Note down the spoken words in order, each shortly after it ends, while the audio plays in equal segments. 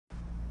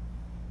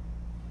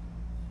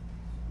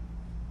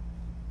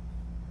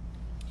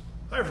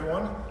Hi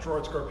everyone,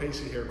 Gerard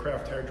Scarpese here,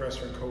 craft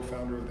hairdresser and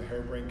co-founder of the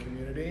Hairbrain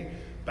community.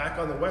 Back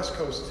on the West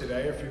Coast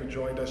today. If you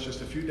joined us just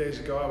a few days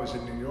ago, I was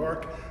in New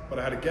York, but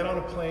I had to get on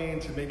a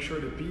plane to make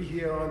sure to be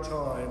here on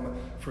time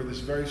for this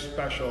very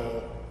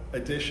special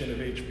edition of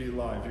HB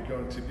Live. You're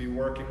going to be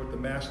working with the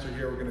master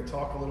here. We're going to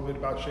talk a little bit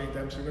about Shea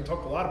Dempsey. We're going to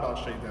talk a lot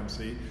about Shea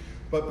Dempsey.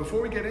 But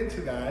before we get into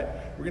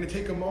that, we're going to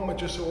take a moment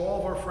just so all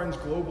of our friends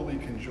globally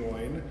can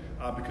join,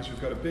 because we've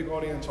got a big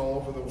audience all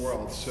over the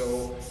world.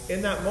 So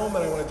in that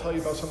moment, I want to tell you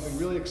about something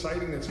really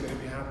exciting that's going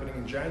to be happening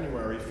in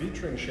January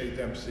featuring Shea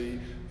Dempsey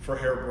for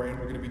Hairbrain.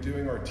 We're going to be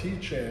doing our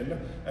teach-in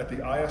at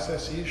the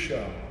ISSE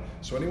show.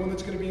 So anyone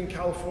that's going to be in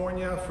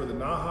California for the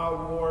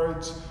NAHA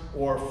Awards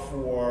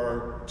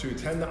or to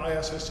attend the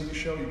ISSE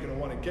show, you're going to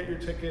want to get your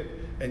ticket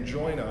and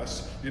join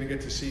us. You're going to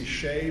get to see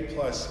Shea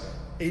plus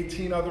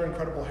 18 other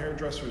incredible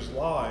hairdressers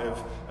live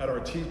at our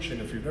teach-in.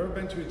 If you've never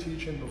been to a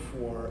teach-in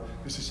before,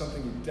 this is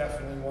something you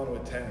definitely want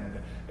to attend.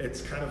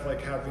 It's kind of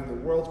like having the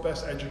world's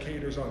best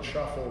educators on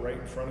shuffle right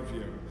in front of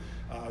you.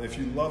 If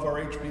you love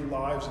our HB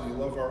Lives and you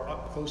love our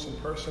up close and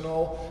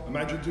personal,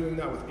 imagine doing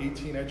that with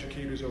 18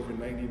 educators over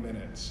 90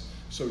 minutes.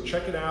 So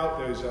check it out.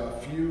 There's a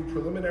few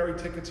preliminary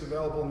tickets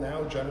available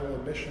now. General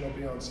admission will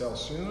be on sale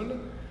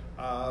soon.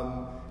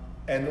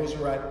 And those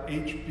are at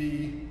they're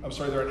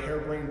at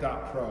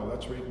hairbrain.pro.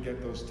 That's where you can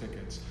get those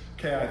tickets.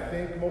 Okay, I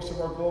think most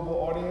of our global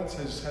audience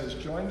has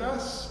joined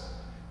us,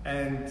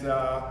 and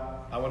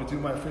I want to do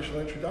my official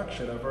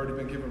introduction. I've already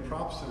been giving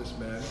props to this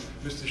man,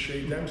 Mr.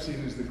 Shea Dempsey,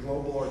 who's the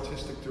global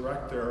artistic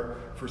director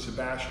for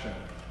Sebastian.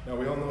 Now,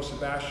 we all know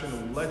Sebastian,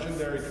 a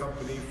legendary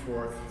company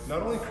for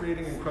not only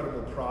creating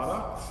incredible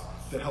product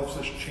that helps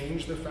us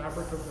change the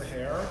fabric of the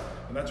hair,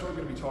 and that's what we're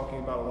going to be talking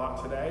about a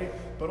lot today,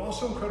 but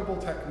also incredible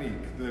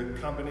technique. The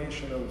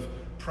combination of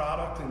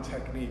product and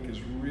technique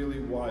is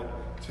really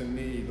what, to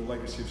me, the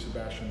legacy of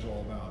Sebastian's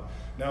all about.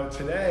 Now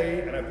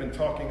today, and I've been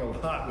talking a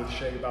lot with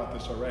Shea about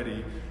this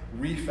already,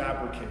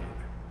 refabricate.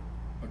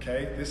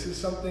 Okay, this is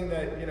something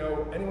that, you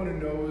know, anyone who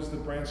knows the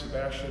brand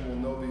Sebastian will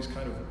know these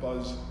kind of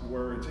buzz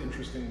words,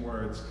 interesting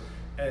words.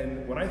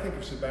 And when I think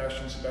of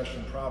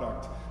Sebastian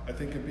product, I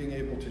think of being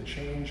able to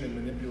change and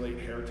manipulate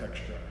hair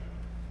texture.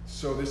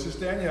 So this is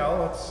Danielle.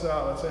 Let's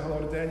say hello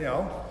to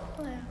Danielle.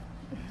 Hello.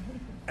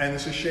 And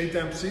this is Shea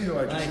Dempsey, who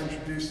I just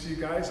introduced to you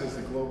guys as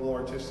the global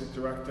artistic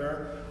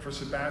director for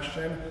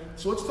Sebastian.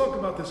 So let's talk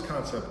about this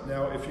concept.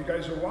 Now, if you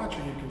guys are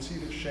watching, you can see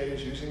that Shea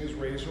is using his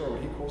razor, or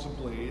what he calls a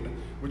blade,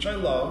 which I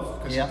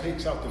love because it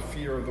takes out the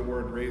fear of the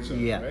word razor,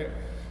 right?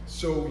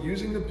 So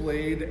using the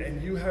blade,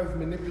 and you have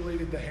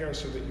manipulated the hair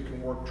so that you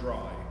can work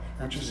dry,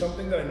 which is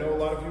something that I know a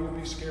lot of you would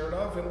be scared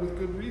of, and with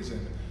good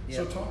reason.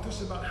 So talk to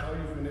us about how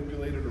you've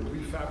manipulated or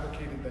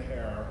refabricated the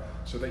hair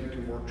so that you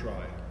can work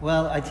dry.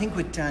 Well, I think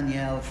with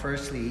Danielle,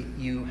 firstly,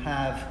 you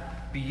have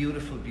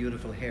beautiful,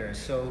 beautiful hair.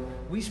 So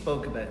we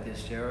spoke about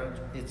this, Gerard.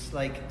 It's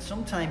like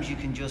sometimes you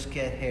can just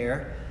get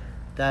hair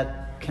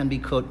that can be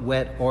cut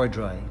wet or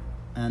dry.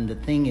 And the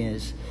thing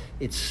is,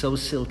 it's so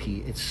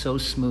silky, it's so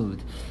smooth.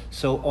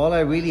 So all I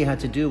really had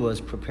to do was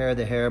prepare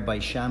the hair by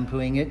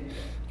shampooing it.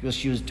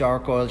 Just use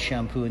dark oil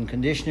shampoo and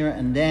conditioner,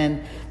 and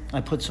then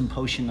I put some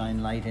Potion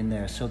 9 Light in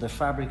there. So the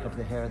fabric of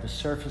the hair, the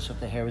surface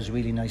of the hair is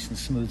really nice and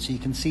smooth, so you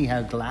can see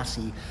how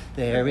glassy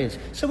the hair is.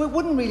 So it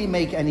wouldn't really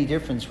make any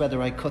difference whether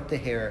I cut the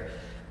hair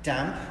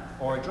damp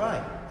or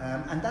dry.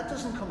 And that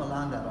doesn't come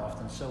along that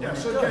often. So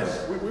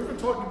we've been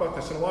talking about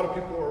this, and a lot of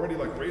people are already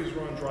like razor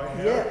on dry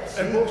hair.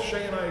 And both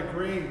Shea and I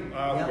agree.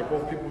 We're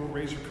both people who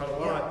razor cut a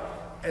lot.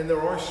 And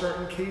there are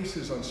certain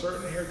cases on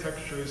certain hair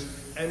textures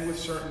and with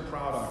certain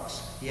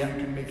products where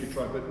you can make it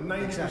dry. But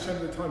 90%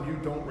 of the time, you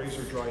don't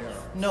razor dry hair.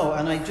 No,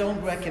 and I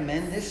don't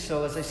recommend this.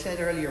 So as I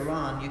said earlier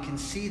on, you can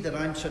see that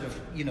I'm sort of,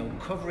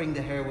 covering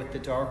the hair with the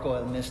dark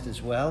oil mist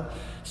as well.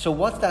 So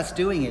what that's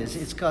doing is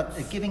it's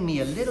giving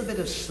me a little bit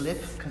of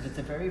slip because it's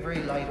a very,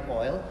 very light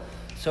oil.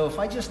 So if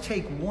I just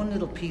take one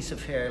little piece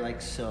of hair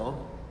like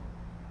so,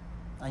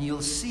 and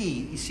you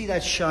see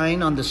that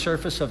shine on the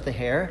surface of the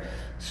hair.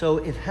 So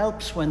it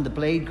helps when the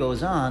blade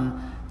goes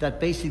on,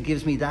 that basically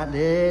gives me that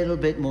little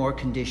bit more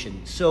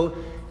condition. So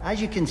as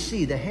you can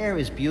see, the hair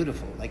is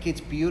beautiful. Like,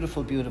 it's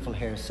beautiful, beautiful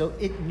hair. So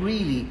it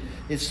really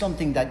is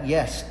something that,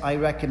 yes, I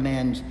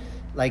recommend,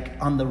 like,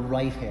 on the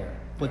right hair.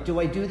 But do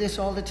I do this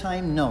all the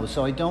time? No.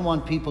 So I don't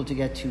want people to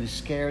get too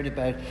scared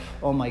about,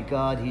 oh my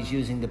God, he's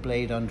using the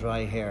blade on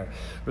dry hair.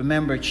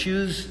 Remember,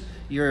 choose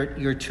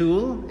your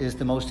tool is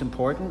the most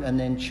important, and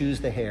then choose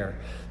the hair.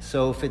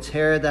 So if it's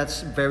hair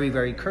that's very,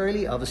 very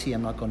curly, obviously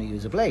I'm not going to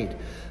use a blade.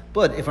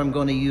 But if I'm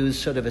going to use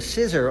sort of a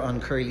scissor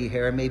on curly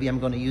hair, maybe I'm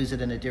going to use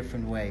it in a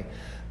different way.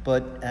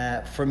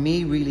 But for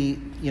me, really,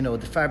 the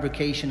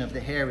fabrication of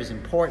the hair is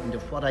important,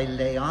 of what I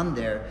lay on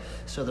there,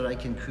 so that I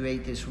can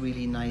create this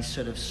really nice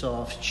sort of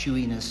soft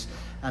chewiness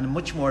and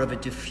much more of a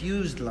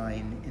diffused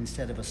line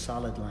instead of a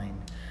solid line.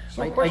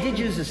 So I did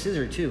use a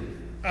scissor too.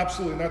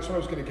 Absolutely, and that's what I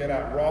was going to get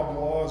at. Rob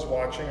Law is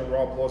watching, and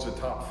Rob Law is a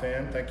top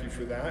fan. Thank you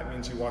for that. It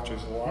means he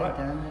watches a lot.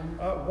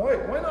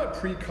 Why not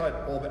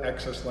pre-cut all the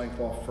excess length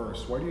off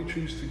first? Why do you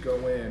choose to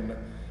go in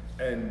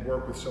and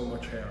work with so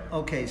much hair?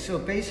 Okay, so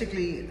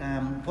basically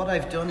what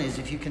I've done is,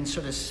 if you can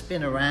sort of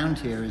spin around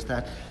here, is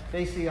that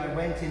basically I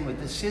went in with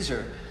the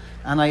scissor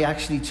and I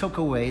actually took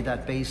away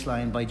that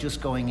baseline by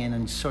just going in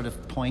and sort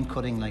of point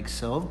cutting like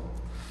so.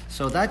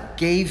 So that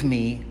gave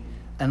me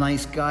a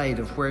nice guide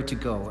of where to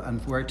go and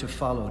where to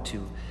follow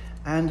to.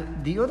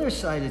 And the other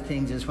side of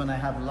things is, when I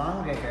have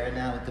longer hair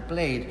now with the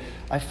blade,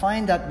 I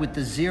find that with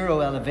the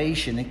zero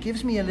elevation, it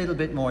gives me a little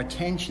bit more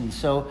tension.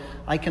 So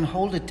I can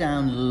hold it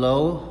down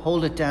low,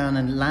 hold it down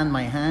and land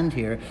my hand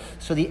here,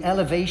 so the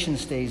elevation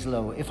stays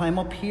low. If I'm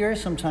up here,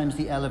 sometimes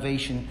the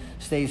elevation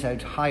stays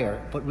out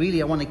higher, but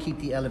really I want to keep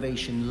the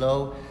elevation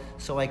low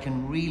so I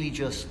can really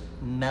just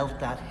melt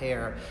that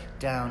hair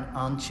down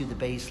onto the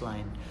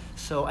baseline.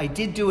 So I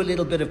did do a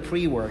little bit of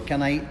pre-work,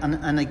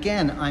 and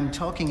again, I'm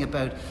talking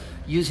about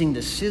using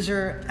the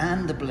scissor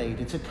and the blade.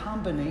 It's a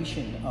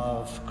combination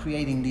of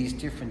creating these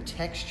different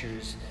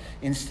textures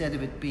instead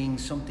of it being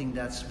something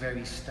that's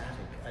very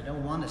static. I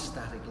don't want a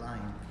static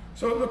line.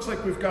 So it looks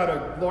like we've got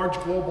a large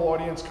global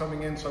audience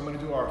coming in, so I'm going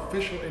to do our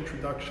official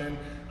introduction.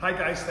 Hi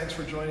guys, thanks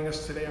for joining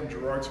us today. I'm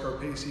Gerard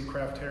Scarpese,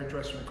 craft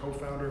hairdresser and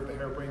co-founder of the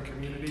Hairbrain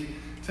community.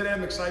 Today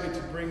I'm excited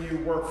to bring you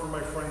work from my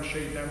friend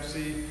Shay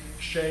Dempsey.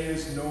 Shay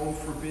is known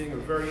for being a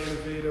very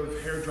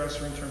innovative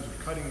hairdresser in terms of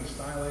cutting and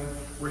styling.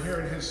 We're here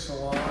in his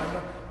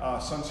salon,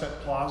 Sunset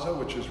Plaza,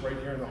 which is right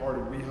here in the heart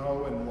of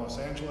WeHo in Los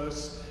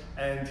Angeles.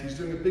 And he's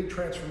doing a big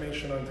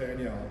transformation on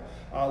Danielle.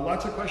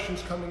 Lots of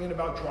questions coming in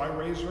about dry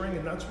razoring,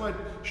 and that's what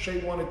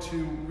Shay wanted to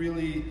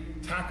really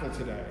tackle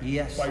today.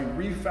 Yes. By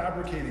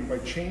refabricating, by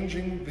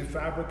changing the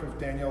fabric of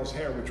Danielle's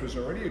hair, which was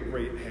already a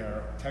great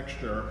hair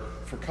texture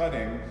for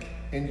cutting,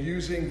 and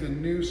using the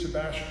new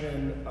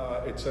Sebastian,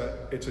 it's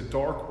a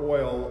dark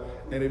oil,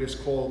 and it is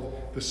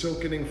called the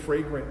Silkening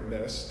Fragrant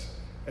Mist.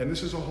 And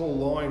this is a whole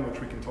line which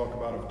we can talk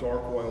about of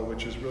dark oil,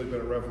 which has really been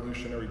a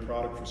revolutionary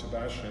product for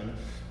Sebastian.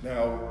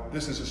 Now,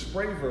 this is a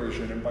spray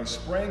version, and by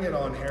spraying it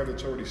on hair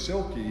that's already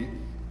silky,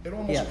 it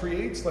almost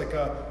creates like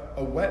a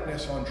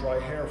wetness on dry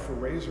hair for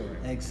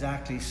razoring.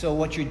 Exactly. So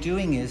what you're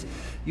doing is,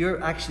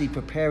 you're actually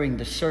preparing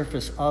the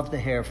surface of the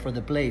hair for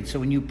the blade. So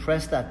when you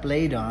press that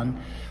blade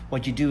on,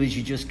 what you do is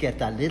you just get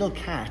that little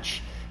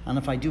catch. And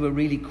if I do a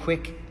really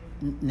quick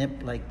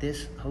nip like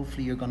this,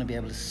 hopefully you're going to be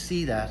able to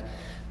see that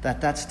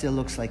still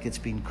looks like it's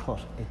been cut.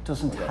 It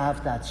doesn't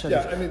have that sort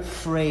of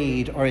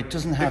frayed, or it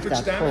doesn't have that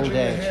cold edge. If it's damaging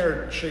the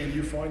hair, Shay,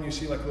 you find you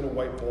see like little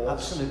white balls?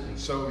 Absolutely.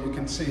 So you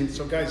can see,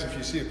 so guys, if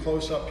you see a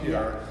close up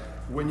here,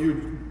 when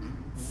you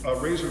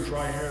razor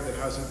dry hair that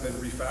hasn't been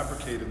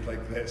refabricated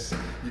like this,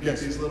 you get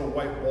these little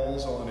white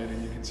balls on it,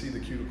 and you can see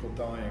the cuticle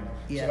dying.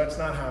 So that's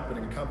not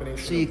happening. A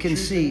combination. So you can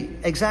see,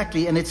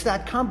 exactly, and it's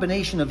that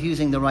combination of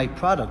using the right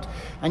product.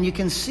 And you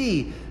can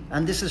see,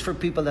 and this is for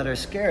people that are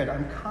scared,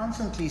 I'm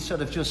constantly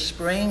sort of just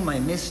spraying my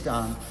mist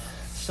on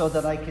so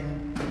that I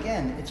can,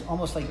 again, it's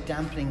almost like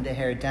dampening the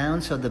hair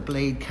down so the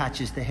blade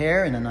catches the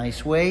hair in a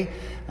nice way,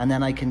 and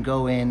then I can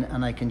go in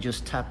and I can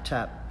just tap,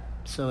 tap.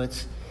 So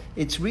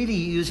it's really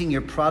using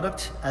your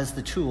product as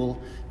the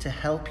tool to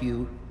help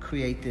you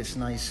create this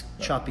nice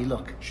choppy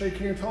look. Shay,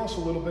 can you tell us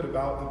a little bit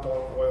about the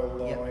dark oil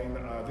line?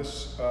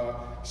 This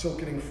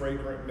Silkening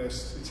Fragrant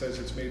Mist, it says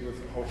it's made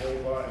with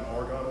jojoba and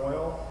argan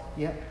oil.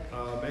 Yeah.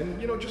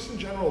 And just in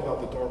general about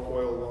the dark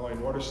oil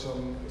line, what are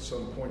some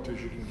pointers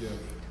you can give?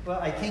 Well,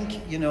 I think,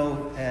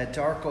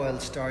 dark oil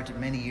started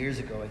many years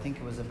ago. I think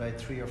it was about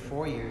 3 or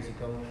 4 years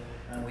ago.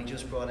 And we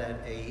just brought out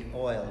a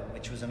oil,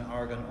 which was an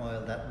argan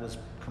oil that was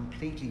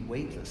completely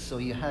weightless. So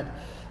you had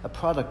a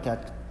product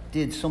that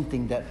did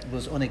something that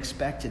was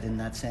unexpected in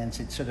that sense.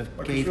 It sort of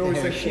gave the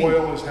hair shape.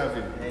 Oil is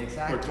heavy.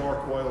 Exactly. But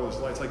dark oil is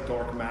light. It's like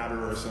dark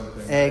matter or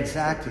something.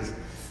 Exactly. It's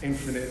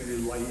infinitely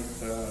light.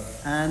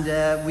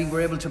 And we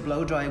were able to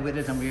blow dry with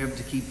it, and we were able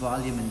to keep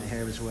volume in the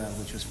hair as well,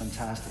 which was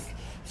fantastic.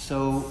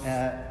 So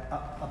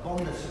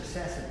upon the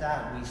success of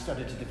that, we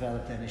started to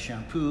develop then a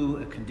shampoo,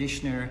 a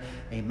conditioner,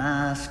 a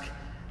mask.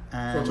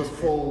 And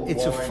so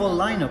it's a full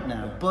lineup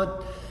now.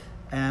 But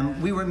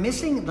we were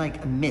missing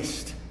like a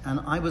mist, and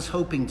I was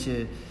hoping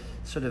to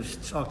sort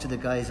of talk to the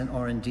guys in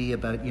R&D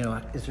about,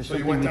 is there something we can make? So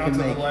you went down to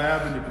the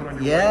lab and you put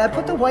on your white coat? I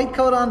put the white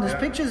coat on. There's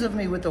pictures of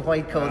me with the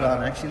white coat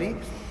on, actually.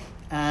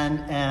 And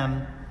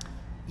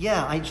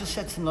I just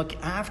said to them, look,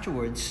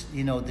 afterwards,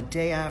 the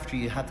day after,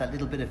 you have that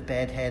little bit of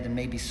bed head, and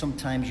maybe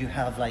sometimes you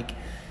have like,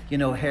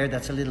 hair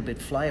that's a little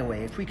bit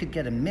flyaway. If we could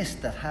get a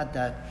mist that had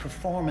that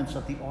performance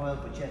of the oil,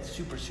 but yet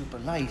super, super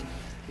light,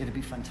 it'd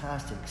be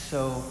fantastic.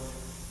 So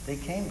they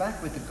came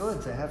back with the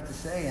goods, I have to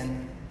say,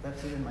 and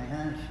that's it in my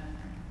hand.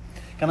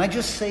 Can I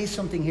just say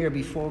something here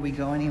before we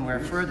go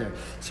anywhere further?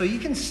 So you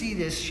can see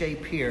this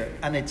shape here,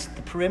 and it's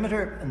the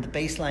perimeter and the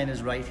baseline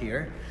is right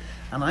here.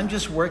 And I'm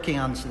just working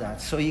onto that.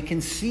 So you can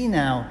see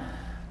now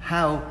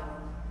how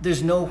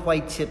there's no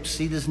white tips.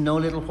 See, there's no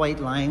little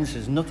white lines.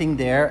 There's nothing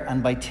there.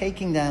 And by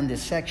taking down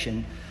this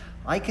section,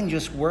 I can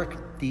just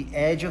work the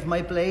edge of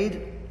my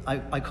blade.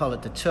 I call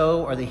it the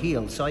toe or the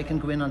heel. So I can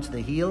go in onto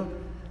the heel,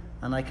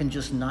 and I can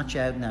just notch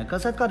out now.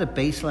 Because I've got a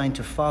baseline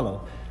to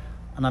follow,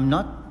 and I'm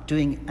not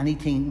doing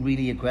anything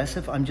really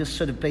aggressive. I'm just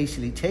sort of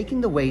basically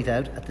taking the weight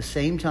out at the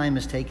same time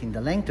as taking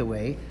the length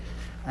away,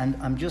 and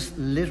I'm just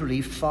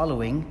literally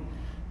following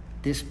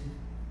this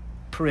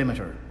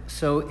perimeter.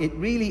 So it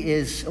really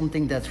is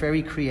something that's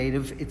very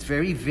creative. It's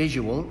very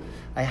visual.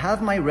 I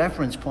have my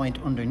reference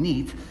point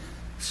underneath.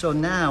 So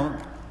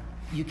now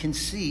you can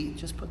see,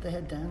 just put the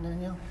head down,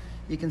 Daniel.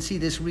 You can see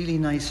this really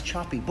nice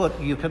choppy, but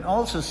you can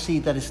also see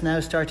that it's now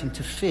starting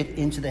to fit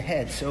into the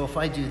head. So if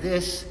I do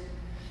this,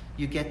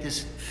 you get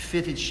this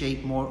fitted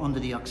shape more under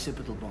the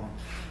occipital bone.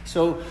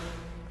 So,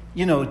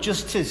 you know,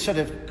 just to sort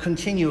of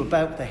continue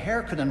about the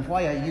haircut and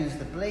why I use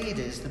the blade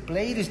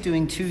is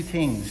doing two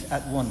things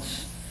at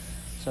once.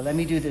 So let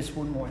me do this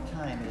one more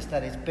time, is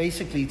that it's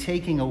basically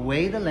taking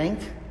away the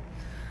length,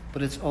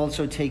 but it's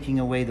also taking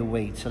away the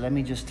weight. So let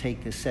me just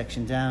take this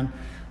section down.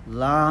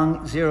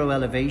 Long zero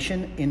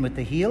elevation in with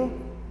the heel,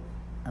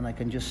 and I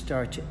can just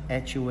start to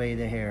etch away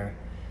the hair.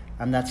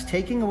 And that's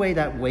taking away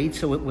that weight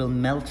so it will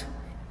melt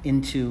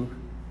into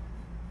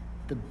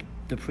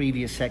the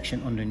previous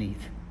section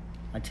underneath.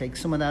 I take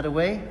some of that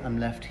away, I'm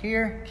left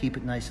here, keep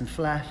it nice and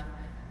flat,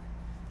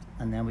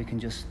 and then we can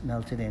just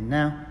melt it in.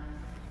 Now,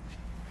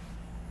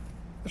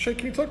 Shay,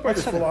 can you talk about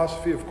your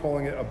philosophy of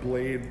calling it a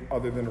blade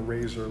other than a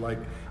razor? Like,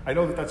 I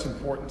know that that's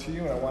important to you,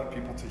 and I want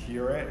people to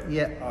hear it.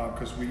 Yeah.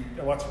 Because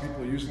lots of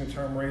people are using the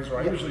term razor.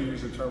 I usually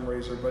use the term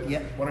razor, but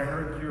when I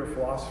heard your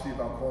philosophy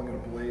about calling it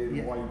a blade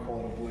and why you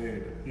call it a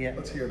blade,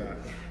 let's hear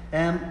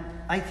that.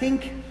 I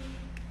think,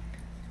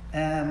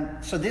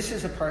 so this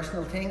is a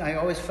personal thing. I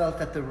always felt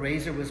that the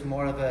razor was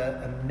more of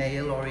a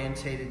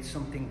male-orientated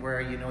something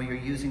where, you know, you're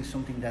using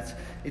something that's,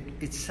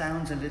 it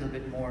sounds a little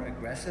bit more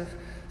aggressive.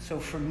 So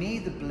for me,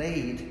 the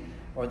blade,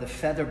 or the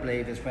feather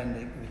blade is when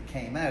it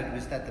came out,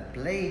 was that the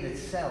blade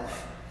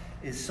itself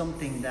is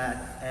something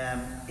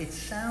that, it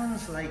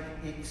sounds like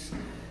it's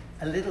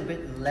a little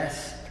bit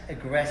less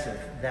aggressive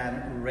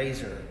than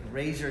razor.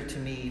 Razor to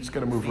me, just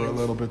going to move her a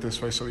little bit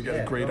this way so we get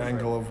a great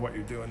angle of what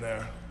you're doing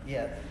there.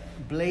 Yeah.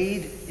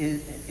 Blade,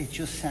 it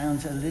just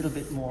sounds a little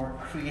bit more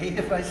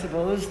creative, I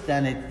suppose,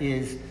 than it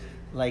is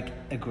like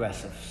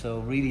aggressive.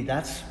 So really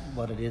that's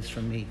what it is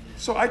for me.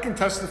 So I can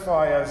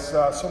testify as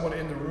someone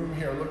in the room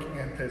here looking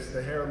at this,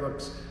 the hair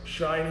looks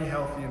shiny,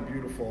 healthy, and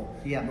beautiful.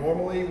 Yeah.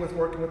 Normally with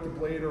working with the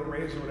blade or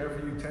razor,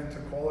 whatever you tend to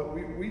call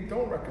it, we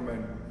don't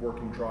recommend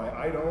working dry.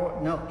 I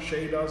don't. No.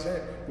 Shay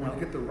doesn't. When you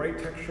get the right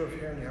texture of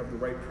hair and you have the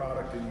right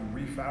product and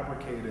you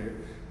refabricate it,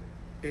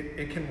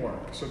 it can work.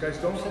 So guys,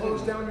 don't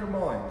close down your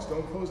minds.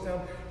 Don't close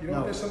down. You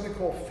know, there's something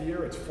called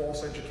fear. It's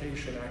false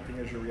education acting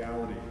as your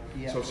reality.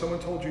 Yeah. So if someone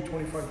told you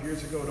 25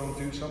 years ago don't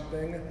do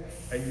something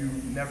and you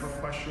never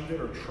questioned it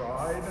or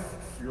tried,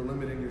 you're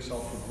limiting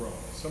yourself for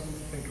growth. Something to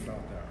think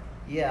about there.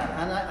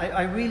 Yeah, and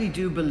I really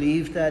do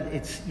believe that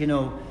it's, you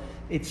know,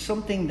 it's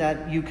something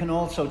that you can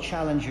also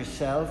challenge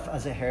yourself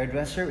as a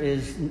hairdresser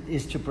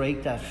is to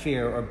break that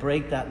fear or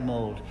break that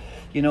mold.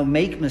 You know,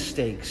 make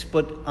mistakes.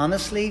 But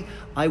honestly,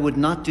 I would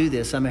not do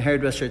this. I'm a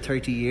hairdresser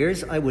 30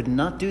 years. I would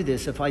not do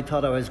this if I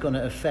thought I was going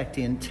to affect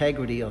the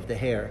integrity of the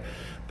hair.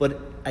 But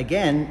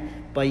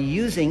again, by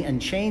using and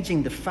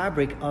changing the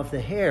fabric of the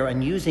hair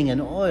and using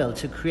an oil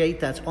to create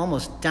that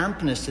almost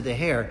dampness to the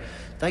hair,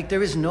 like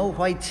there is no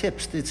white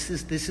tips. This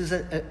is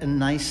a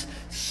nice,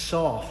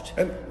 soft.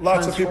 And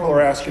lots of people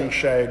are asking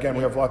Shay, again,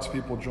 we have lots of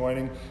people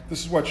joining.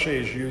 This is what Shay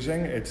is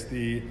using. It's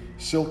the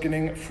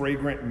Silkening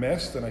Fragrant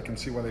Mist, and I can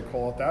see why they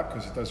call it that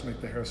because it does make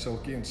the hair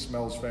silky and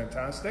smells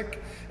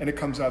fantastic. And it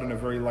comes out in a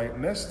very light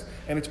mist,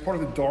 and it's part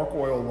of the dark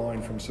oil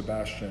line from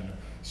Sebastian.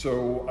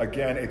 So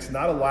again, it's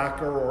not a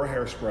lacquer or a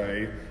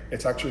hairspray.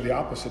 It's actually the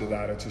opposite of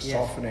that. It's a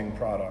softening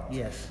product.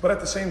 Yes. But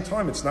at the same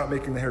time, it's not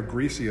making the hair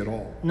greasy at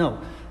all.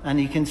 No, and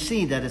you can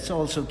see that it's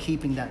also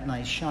keeping that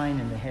nice shine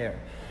in the hair.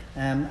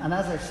 And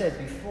as I said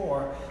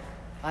before,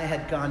 I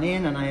had gone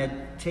in and I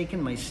had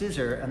taken my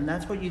scissor, and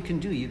that's what you can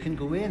do. You can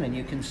go in and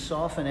you can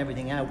soften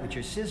everything out with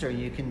your scissor.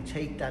 You can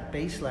take that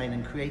baseline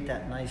and create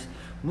that nice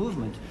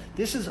movement.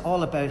 This is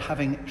all about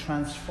having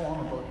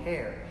transformable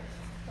hair.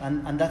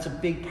 And that's a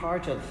big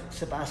part of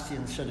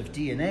Sebastian's sort of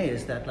DNA,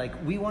 is that like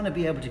we want to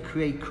be able to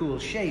create cool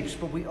shapes,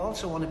 but we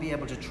also want to be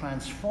able to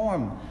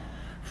transform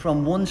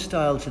from one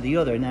style to the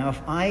other. Now, if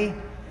I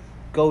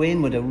go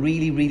in with a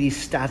really, really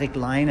static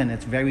line and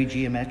it's very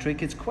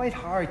geometric, it's quite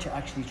hard to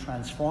actually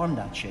transform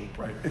that shape.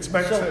 Right. It's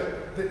meant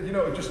to, you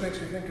know, it just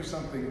makes me think of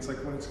something. It's like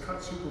when it's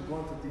cut super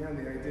blunt at the end,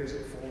 the idea is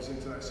it falls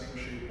into that same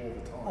shape all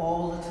the time.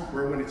 All the time.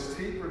 Where when it's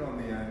tapered on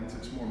the ends,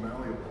 it's more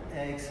malleable.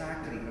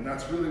 Exactly. And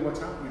that's really what's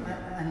happening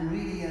here. And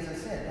really, as I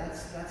said,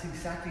 that's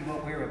exactly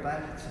what we're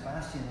about at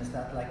Sebastian, is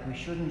that like we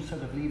shouldn't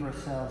sort of leave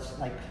ourselves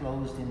like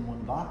closed in one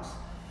box.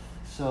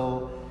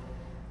 So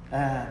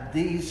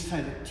these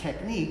kind of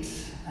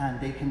techniques, and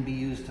they can be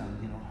used on,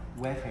 you know,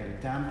 wet hair,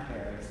 damp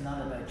hair. It's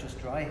not about just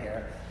dry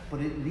hair,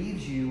 but it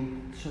leaves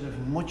you sort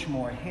of much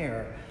more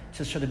hair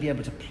to sort of be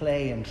able to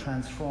play and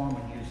transform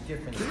and use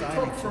different styling. Can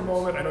you talk for a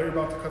moment? I know you're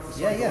about to cut this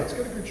off. Let's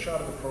get a good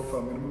shot of the profile.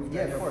 I'm going to move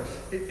down. Yeah, of course.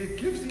 It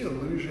gives the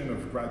illusion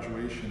of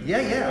graduation. Yeah,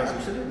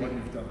 absolutely. What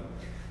you've done.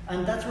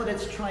 And that's what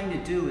it's trying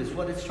to do.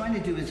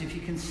 If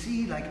you can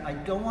see, like, I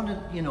don't want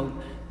to, you know,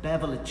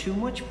 bevel it too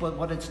much, but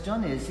what it's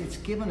done is it's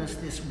given us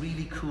this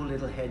really cool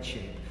little head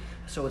shape.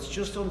 So it's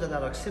just under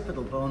that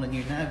occipital bone, and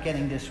you're now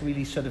getting this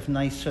really sort of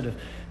nice sort of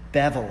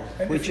bevel,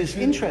 which is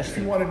interesting.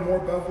 If you wanted more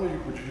bevel, you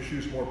would just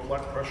use more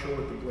pressure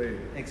with the blade.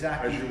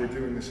 Exactly. As you were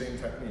doing the same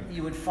technique.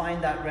 You would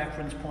find that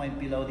reference point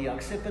below the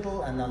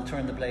occipital, and I'll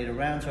turn the blade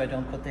around so I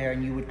don't cut there,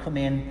 and you would come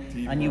in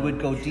deeper, and you would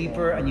go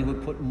deeper, and you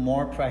would put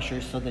more pressure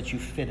so that you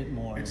fit it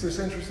more. It's this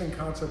interesting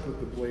concept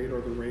with the blade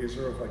or the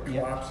razor of like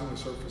collapsing the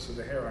surface of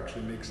the hair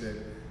actually makes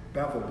it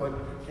bevel, but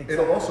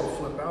it'll also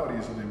flip out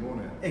easily,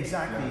 won't it?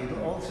 Exactly. Yeah.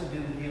 It'll also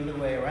do the other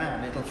way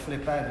around. It'll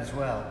flip out as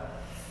well.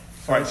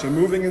 All right, so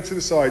moving into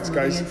the sides,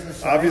 guys.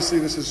 Obviously,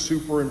 this is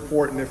super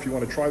important if you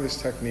want to try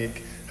this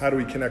technique. How do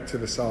we connect to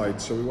the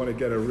sides? So we want to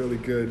get a really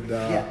good,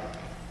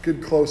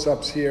 good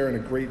close-ups here and a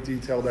great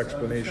detailed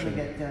explanation. So I'm just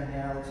going to get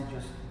Danielle to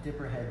just dip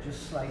her head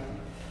just slightly.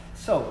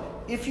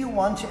 So if you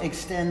want to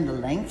extend the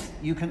length,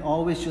 you can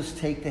always just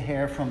take the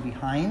hair from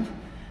behind,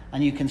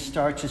 and you can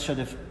start to sort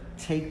of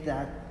take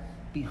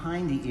that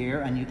behind the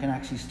ear, and you can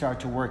actually start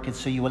to work it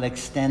so you will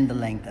extend the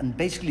length. And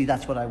basically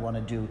that's what I want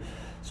to do.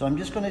 So I'm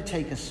just going to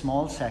take a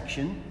small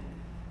section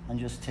and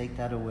just take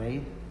that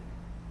away,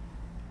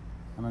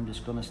 and I'm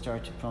just going to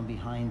start it from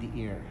behind the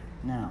ear.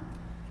 Now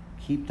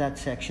keep that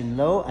section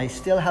low. I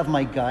still have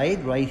my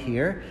guide right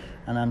here,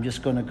 and I'm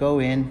just going to go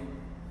in.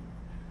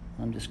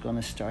 I'm just going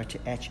to start to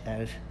etch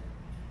out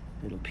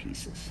little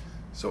pieces.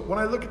 So when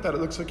I look at that, it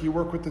looks like you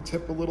work with the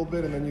tip a little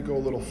bit and then you go a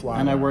little flat.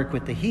 And I work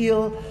with the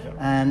heel. Yep.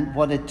 And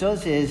what it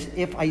does is,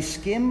 if I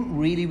skim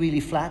really,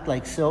 really flat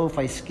like so, if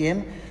I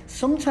skim,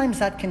 sometimes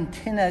that can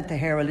thin out the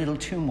hair a little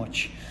too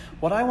much.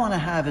 What I want to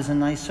have is a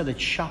nice sort of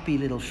choppy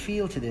little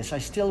feel to this. I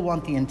still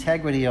want the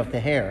integrity of the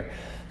hair.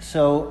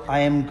 So I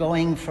am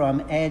going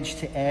from edge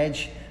to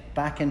edge,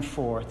 back and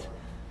forth.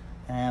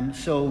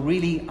 So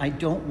really, I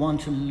don't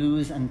want to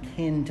lose and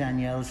thin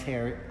Danielle's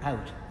hair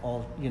out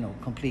all,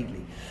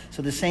 completely.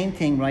 So the same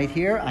thing right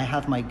here. I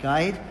have my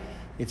guide.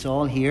 It's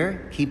all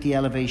here. Keep the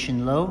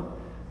elevation low,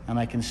 and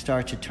I can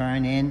start to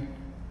turn in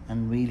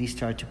and really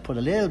start to put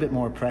a little bit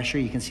more pressure.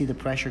 You can see the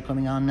pressure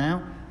coming on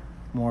now.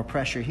 More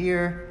pressure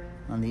here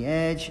on the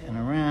edge and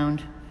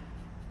around.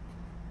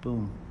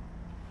 Boom.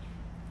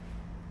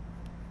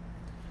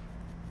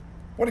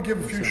 I want to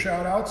give a few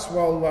shout outs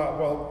while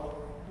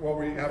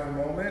we have a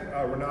moment.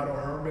 Renato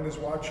Herman is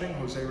watching.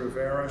 Jose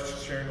Rivera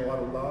sharing a lot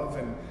of love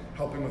and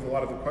helping with a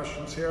lot of the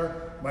questions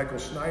here. Michael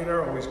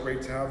Snyder, always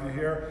great to have you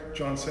here.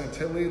 John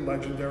Santilli,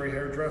 legendary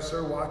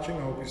hairdresser, watching.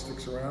 I hope he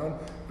sticks around.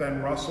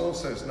 Ben Russell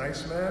says,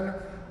 nice man.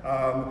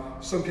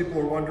 Some people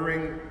are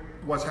wondering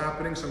what's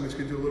happening, so I'm just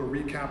going to do a little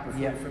recap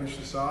before we finish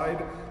the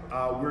side.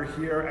 We're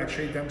here at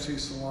Shea Dempsey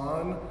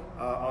Salon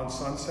on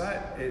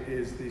Sunset. It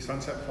is the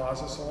Sunset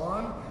Plaza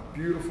Salon.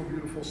 Beautiful,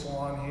 beautiful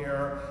salon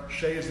here.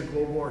 Shea is the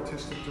global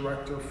artistic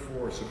director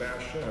for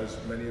Sebastian, as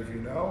many of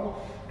you know.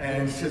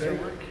 And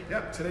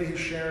today he's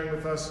sharing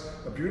with us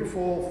a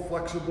beautiful,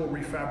 flexible,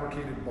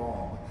 refabricated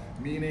balm,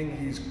 meaning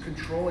he's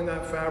controlling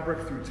that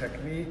fabric through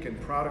technique and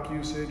product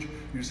usage,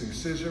 using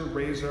scissor,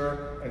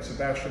 razor, and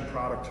Sebastian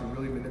product to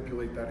really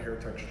manipulate that hair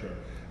texture.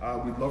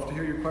 We'd love to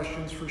hear your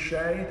questions for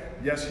Shea.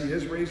 Yes, he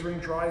is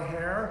razoring dry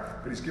hair,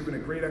 but he's given a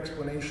great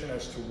explanation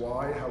as to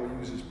why, how he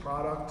uses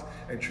product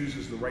and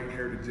chooses the right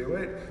hair to do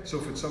it. So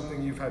if it's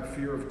something you've had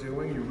fear of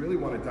doing, you really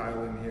want to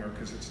dial in here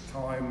because it's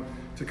time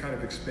to kind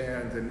of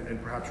expand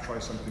and perhaps try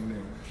something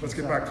new. Let's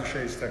get back to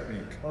Shea's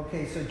technique.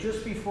 Okay, so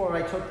just before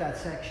I took that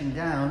section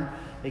down,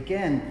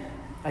 again,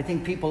 I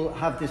think people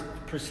have this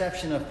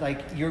perception of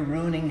like you're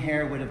ruining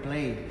hair with a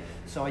blade.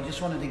 So I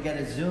just wanted to get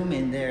a zoom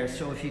in there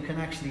so if you can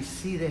actually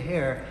see the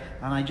hair,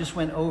 and I just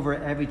went over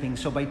everything.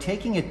 So by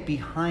taking it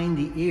behind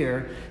the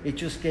ear, it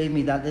just gave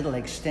me that little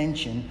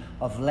extension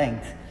of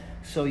length.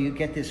 So you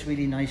get this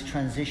really nice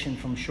transition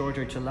from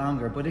shorter to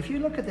longer. But if you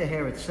look at the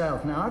hair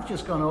itself, now I've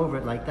just gone over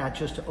it like that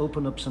just to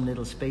open up some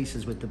little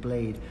spaces with the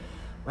blade.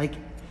 Like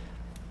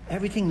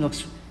everything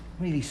looks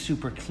really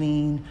super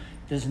clean.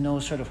 There's no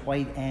sort of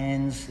white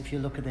ends. If you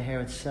look at the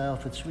hair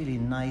itself, it's really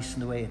nice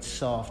in the way it's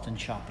soft and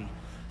choppy.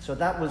 So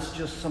that was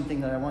just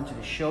something that I wanted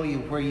to show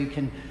you where you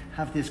can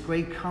have this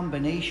great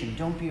combination.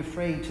 Don't be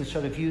afraid to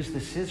sort of use the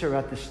scissor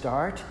at the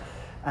start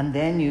and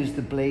then use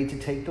the blade to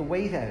take the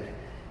weight out.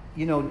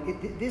 You know,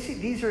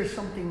 these are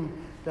something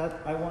that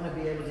I want to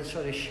be able to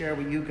sort of share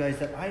with you guys,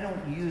 that I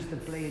don't use the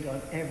blade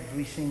on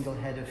every single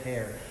head of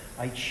hair.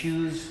 I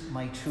choose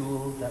my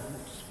tool that's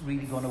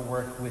really going to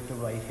work with the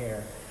right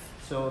hair.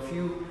 So if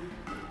you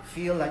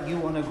feel that you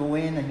want to go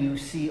in and you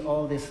see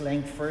all this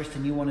length first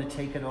and you want to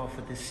take it off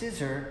with the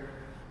scissor,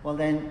 well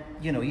then,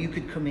 you know, you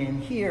could come in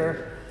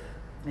here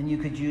and you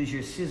could use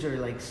your scissor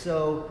like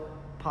so,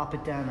 pop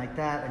it down like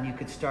that, and you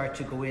could start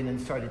to go in and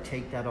start to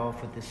take that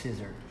off with the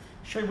scissor.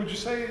 Shea, would you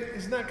say,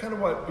 isn't that kind of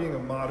what being a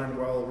modern,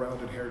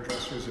 well-rounded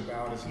hairdresser is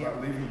about? It's about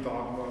leaving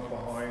dogma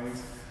behind.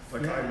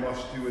 Like, I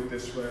must do it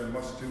this way, I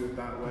must do it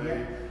that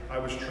way. I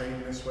was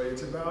trained this way.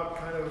 It's about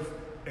kind of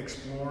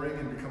exploring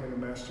and becoming a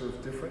master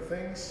of different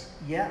things.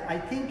 Yeah, I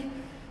think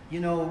you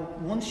know,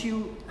 once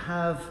you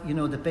have, you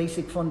know, the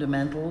basic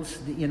fundamentals,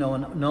 you know,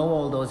 and know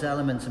all those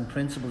elements and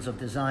principles of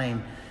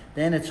design,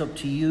 then it's up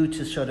to you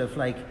to sort of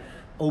like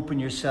open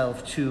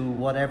yourself to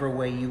whatever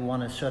way you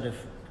want to sort of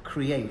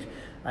create.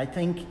 I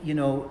think, you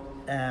know,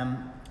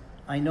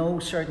 I know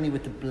certainly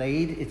with the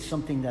blade, it's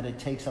something that it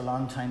takes a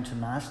long time to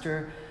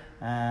master,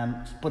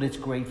 but it's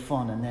great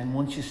fun. And then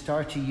once you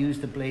start to use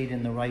the blade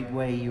in the right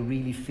way, you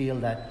really feel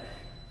that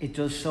it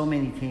does so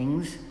many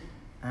things,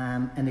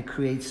 and it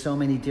creates so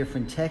many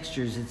different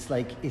textures. It's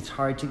like, it's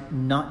hard to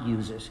not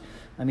use it.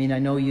 I mean, I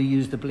know you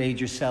use the blade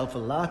yourself a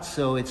lot,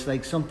 so it's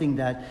like something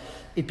that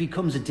it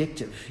becomes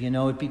addictive, you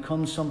know, it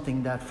becomes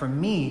something that for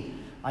me,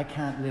 I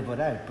can't live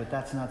without, but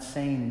that's not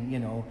saying, you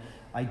know,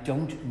 I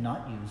don't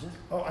not use it.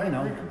 Oh, I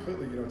agree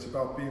completely. You know, it's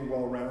about being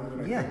well-rounded.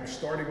 And I Yeah. think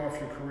starting off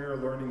your career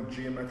learning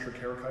geometric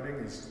haircutting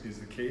is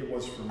the key. It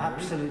was for me.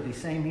 Absolutely,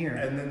 same here.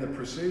 And then the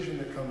precision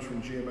that comes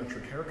from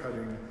geometric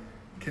haircutting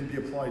can be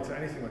applied to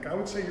anything. Like I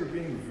would say you're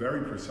being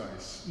very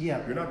precise.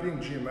 Yeah. You're not being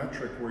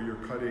geometric where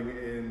you're cutting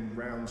in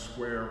round,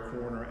 square,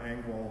 corner,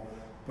 angle,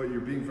 but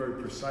you're being very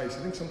precise. I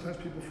think sometimes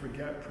people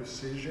forget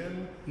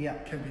precision Yeah.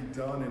 can be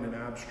done in an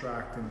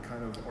abstract and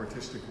kind of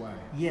artistic way.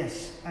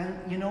 Yes, and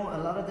you know, a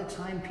lot of the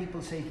time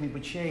people say to me,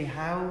 but Shay,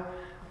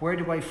 where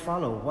do I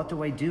follow? What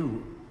do I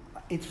do?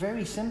 It's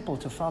very simple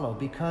to follow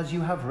because you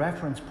have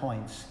reference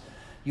points.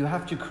 You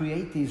have to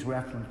create these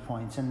reference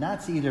points, and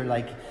that's either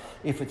like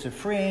if it's a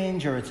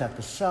fringe or it's at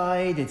the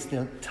side, it's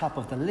the top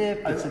of the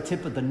lip, it's the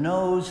tip of the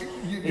nose.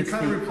 You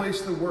kind of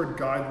replace the word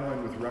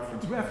guideline with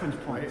reference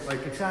points. right?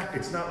 Like exactly.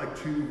 It's not like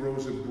two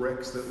rows of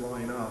bricks that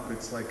line up.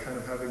 It's like kind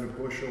of having a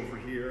bush over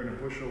here and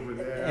a bush over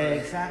there.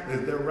 Exactly.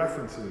 They're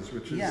references,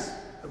 which is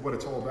what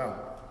it's all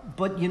about.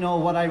 But you know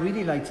what I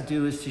really like to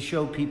do is to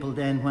show people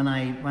then when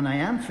I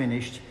am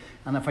finished,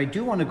 and if I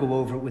do want to go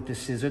over it with the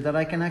scissor, that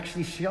I can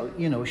actually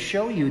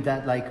show you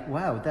that, like,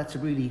 wow, that's a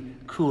really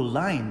cool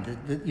line.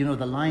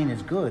 The line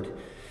is good.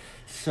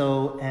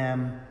 So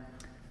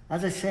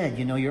as I said,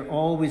 you know, you're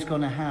always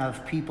going to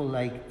have people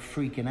like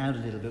freaking out a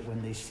little bit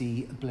when they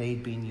see a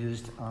blade being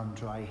used on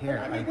dry hair.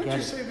 I mean, would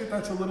you say that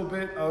that's a little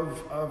bit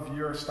of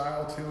your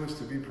style too, is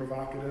to be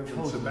provocative?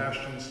 Totally. And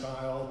Sebastian's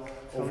style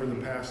over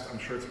the past, I'm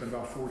sure it's been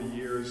about 40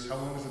 years. How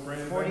long has the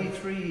brand been?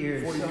 43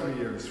 years. 43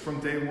 years. From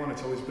day one,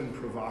 it's always been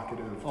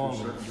provocative to a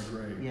certain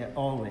degree. Yeah,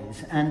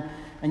 always. And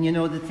you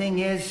know, the thing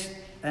is,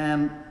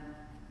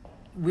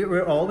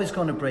 we're always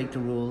going to break the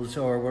rules,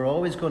 or we're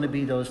always going to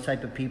be those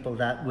type of people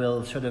that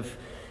will sort of,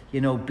 you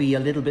know, be a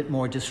little bit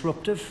more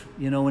disruptive,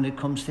 you know, when it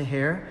comes to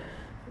hair.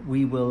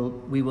 We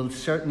will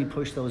certainly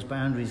push those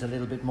boundaries a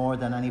little bit more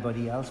than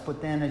anybody else.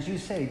 But then, as you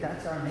say,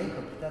 that's our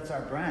makeup, that's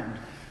our brand.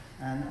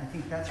 And I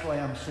think that's why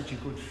I'm such a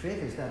good fit,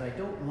 is that I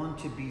don't want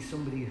to be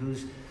somebody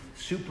who's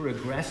super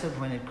aggressive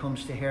when it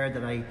comes to hair,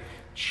 that I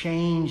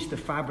change the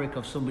fabric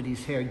of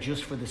somebody's hair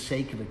just for the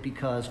sake of it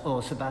because,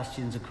 oh,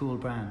 Sebastian's a cool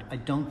brand. I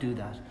don't do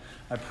that.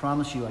 I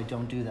promise you I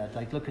don't do that.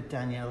 Like, look at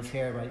Danielle's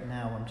hair right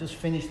now. I'm just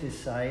finished this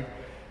side,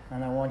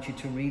 and I want you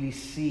to really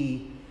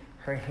see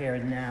her hair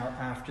now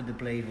after the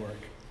blade work.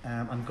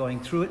 I'm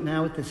going through it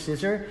now with the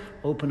scissor.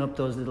 Open up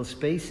those little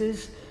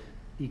spaces.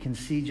 You can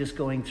see just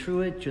going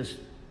through it, just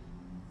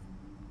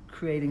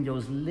creating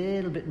those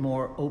little bit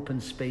more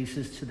open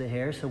spaces to the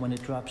hair, so when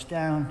it drops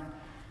down,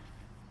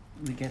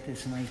 we get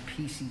this nice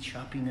piecey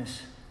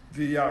choppiness.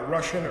 The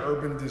Russian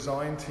urban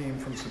design team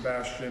from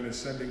Sebastian is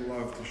sending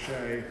love to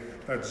Shay.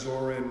 That's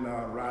Zoran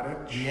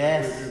Radic.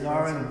 Yes,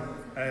 Zoran.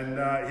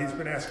 And he's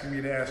been asking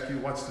me to ask you,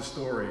 what's the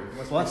story?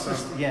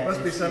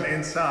 Must be some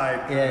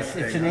inside. Yes,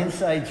 it's an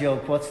inside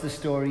joke. What's the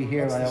story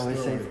here? I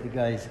always say to the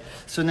guys.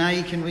 So now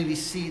you can really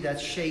see that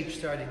shape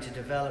starting to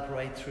develop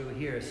right through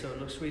here. So it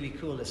looks really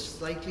cool. It's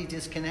slightly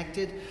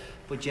disconnected,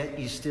 but yet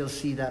you still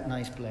see that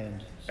nice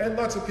blend. So. And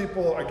lots of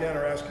people, again,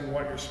 are asking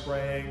what you're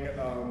spraying.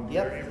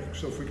 Yep.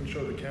 So if we can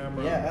show the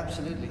camera. Yeah,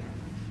 absolutely.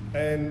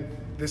 And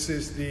this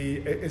is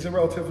it's a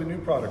relatively new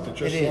product. It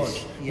just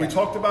launched. Yeah. We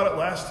talked about it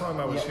last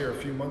time I was here a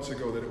few months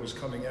ago, that it was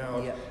coming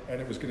out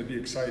and it was going to be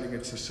exciting.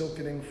 It's a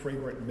Silkening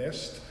Fragrant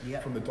Mist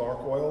from the Dark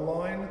Oil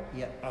line.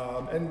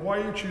 And why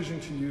are you choosing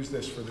to use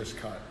this for this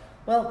cut?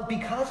 Well,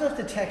 because of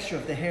the texture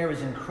of the hair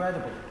is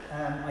incredible,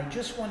 I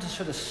just want to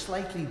sort of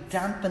slightly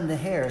dampen the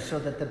hair so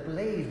that the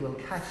blade will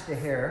catch the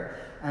hair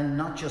and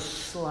not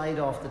just slide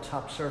off the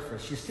top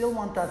surface. You still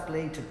want that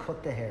blade to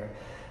cut the hair.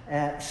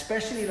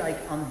 Especially like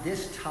on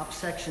this top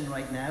section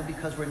right now,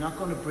 because we're not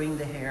going to bring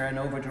the hair and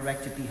over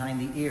direct it behind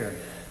the ear.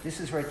 This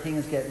is where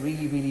things get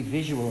really, really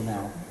visual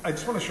now. I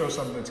just want to show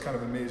something that's kind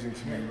of amazing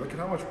to me. Look at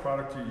how much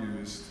product you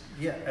used.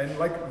 Yeah. And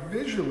like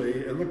visually,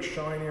 it looks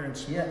shinier and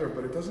smoother,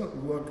 but it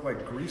doesn't look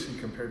like greasy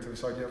compared to the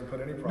side you haven't put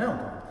any product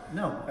on.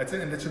 No.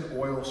 And it's an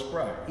oil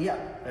spray. Yeah,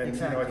 and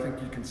exactly. You know, I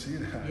think you can see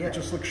that. Yeah. It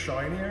just looks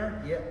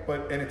shinier. Yeah.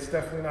 And it's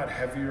definitely not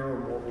heavier or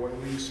more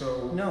oily.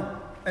 So no.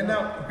 And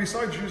now,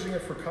 besides using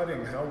it for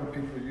cutting, how would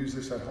people use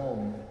this at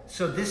home?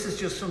 So this is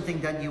just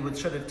something that you would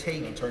sort of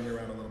take. I'll turn you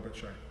around a little bit,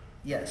 Shay.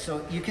 Yeah,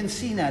 so you can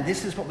see now,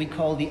 this is what we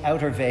call the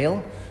outer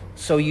veil.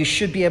 So you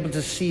should be able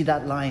to see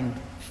that line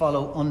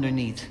follow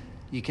underneath.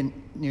 You can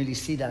nearly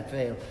see that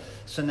veil.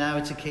 So now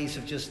it's a case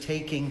of just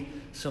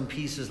taking some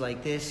pieces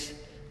like this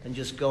and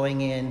just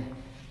going in,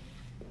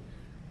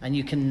 and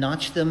you can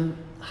notch them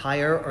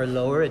higher or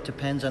lower. It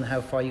depends on how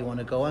far you want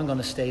to go. I'm going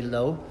to stay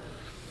low.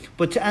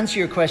 But to answer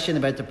your question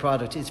about the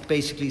product, it's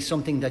basically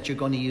something that you're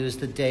going to use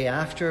the day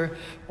after,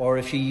 or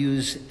if you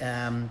use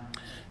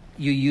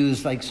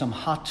like some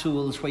hot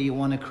tools where you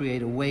want to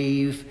create a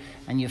wave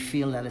and you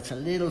feel that it's a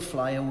little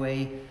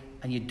flyaway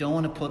and you don't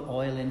want to put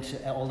oil into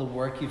all the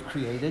work you've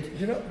created.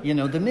 You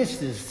know, the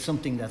mist is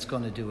something that's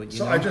going to do it.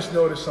 I just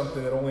noticed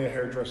something that only a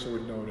hairdresser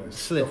would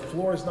notice. The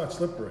floor is not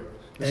slippery.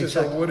 This is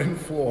a wooden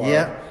floor.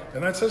 Yeah.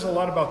 And that says a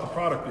lot about the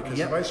product, because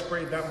if I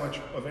sprayed that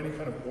much of any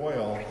kind of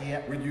oil,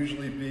 we'd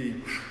usually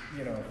be,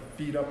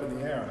 feet up in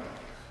the air.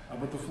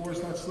 But the floor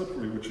is not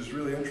slippery, which is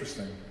really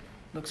interesting.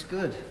 Looks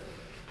good.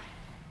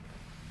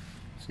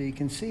 So you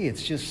can see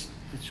it's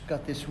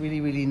got this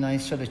really, really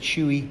nice sort of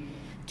chewy,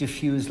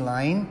 diffused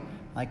line.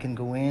 I can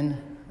go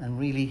in and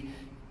really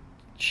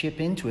chip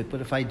into it, but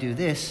if I do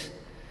this,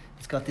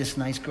 it's got this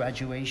nice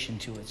graduation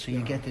to it. So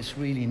you get this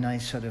really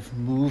nice sort of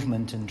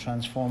movement and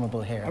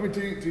transformable hair. I mean,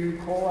 do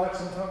you call that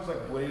sometimes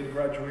like blade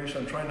graduation?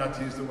 I'm trying not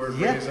to use the word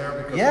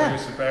razor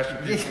because Sebastian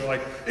people are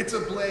like, it's a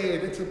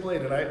blade,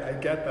 and I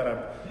get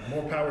that.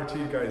 More power to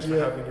you guys for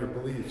having your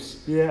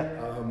beliefs. Yeah.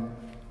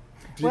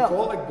 Do you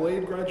call it like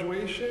blade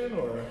graduation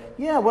or?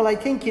 Yeah, well, I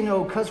think,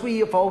 because we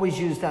have always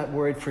used that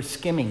word for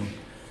skimming.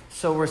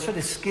 So we're sort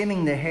of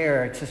skimming the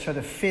hair to sort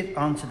of fit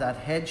onto that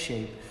head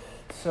shape.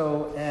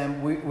 So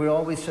we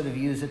always sort of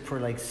use it for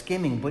like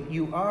skimming, but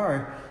you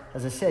are,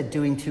 as I said,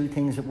 doing two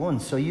things at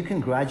once. So you can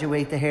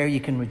graduate the hair, you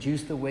can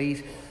reduce the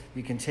weight,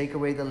 you can take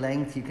away the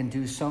length, you can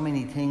do so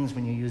many things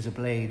when you use a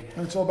blade.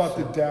 And it's all about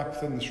the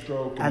depth and the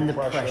stroke and the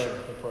pressure.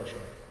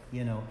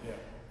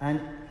 And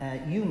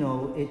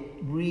it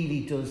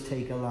really does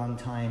take a long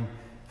time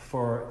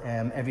for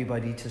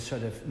everybody to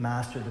sort of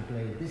master the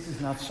blade. This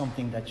is not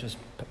something that just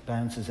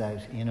bounces out,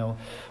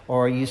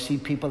 or you see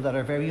people that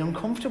are very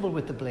uncomfortable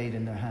with the blade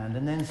in their hand,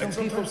 and then some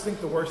people think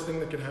the worst thing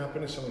that can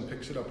happen is someone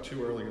picks it up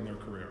too early in their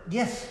career.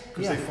 Yes.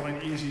 Because they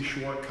find easy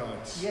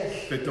shortcuts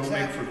that don't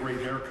make for great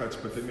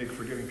haircuts, but they make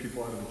for getting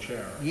people out of the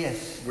chair.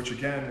 Yes. Which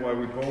again, why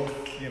we both,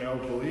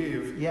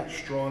 believe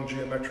strong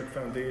geometric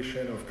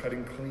foundation of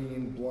cutting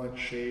clean, blunt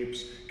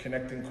shapes,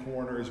 connecting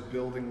corners,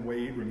 building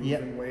weight,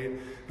 removing weight.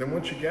 Then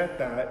once you get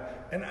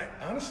that, and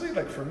honestly,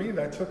 like for me,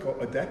 that took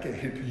a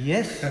decade.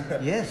 Yes.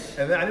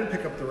 And then I didn't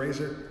pick up the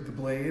razor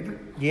blade,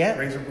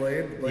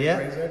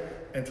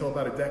 until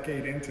about a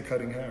decade into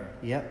cutting hair.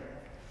 Yep.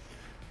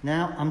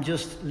 Now I'm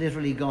just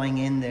literally going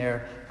in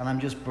there and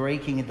I'm just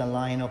breaking the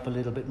line up a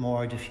little bit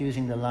more,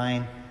 diffusing the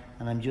line,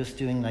 and I'm just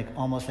doing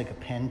almost like a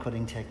pen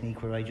cutting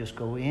technique where I just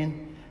go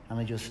in and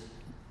I just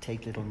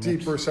take little nips.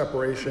 Deeper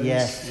separations.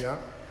 Yes. Yeah.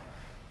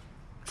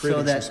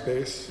 Creating some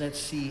space. Let's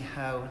see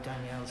how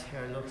Danielle's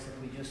hair looks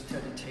if we just try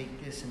to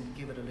take this and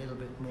give it a little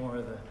bit more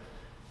of a...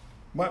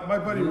 My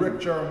buddy Rick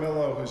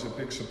Jaramillo, who's a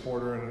big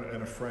supporter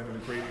and a friend and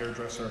a great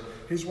hairdresser,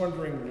 he's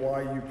wondering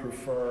why you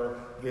prefer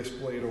this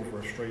blade over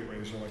a straight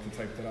razor like the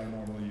type that I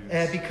normally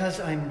use.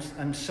 Because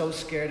I'm so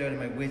scared out of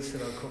my wits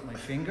that I'll cut my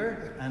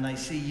finger, and I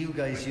see you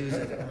guys use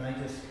it, and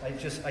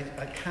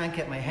I can't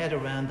get my head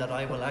around that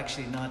I will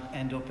actually not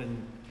end up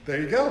in... There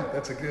you go.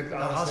 That's a good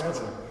honest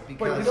answer.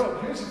 But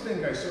here's the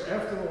thing, guys. So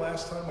after the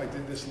last time I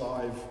did this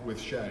live with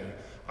Shay,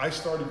 I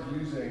started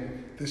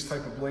using this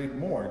type of blade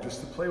more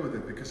just to play with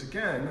it, because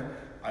again,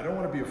 I don't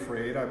want to be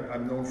afraid.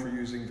 I'm known for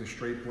using the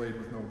straight blade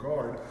with no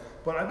guard,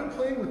 but I've been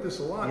playing with this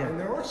a lot, and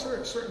there are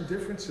certain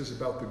differences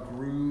about the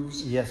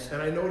grooves. Yes.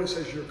 And I notice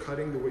as you're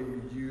cutting the way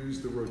you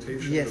use the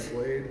rotation of the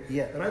blade.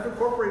 Yeah. And I've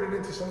incorporated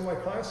into some of my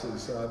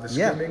classes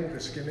the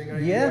skimming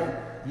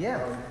idea.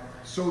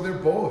 So they're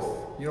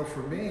both,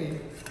 for me,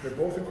 they're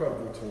both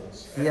incredible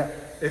tools. And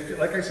if,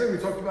 like I said, we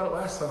talked about it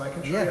last time, I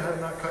can show you how to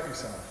not cut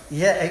yourself.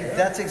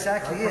 That's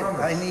exactly it.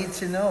 I need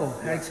to know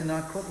how to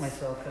not cut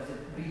myself, because it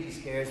really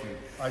scares me.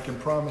 I can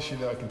promise you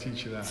that I can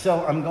teach you that.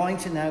 So I'm going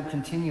to now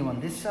continue on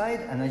this side,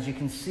 and as you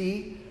can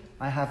see,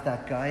 I have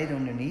that guide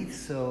underneath,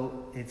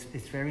 so it's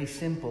very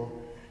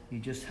simple. You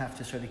just have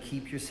to sort of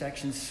keep your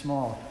sections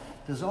small.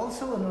 There's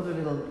also another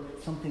little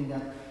something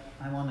that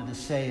I wanted to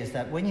say, is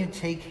that when you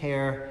take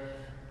hair,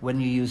 when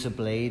you use a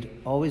blade,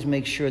 always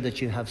make sure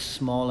that you have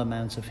small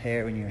amounts of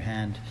hair in your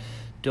hand.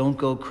 Don't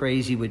go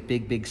crazy with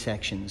big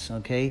sections,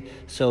 okay?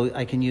 So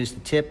I can use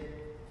the tip,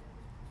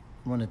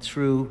 run it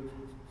through,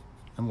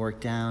 and work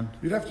down.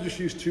 You'd have to just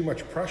use too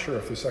much pressure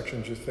if the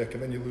sections are thick,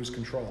 and then you lose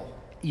control.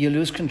 You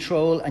lose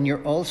control, and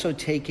you're also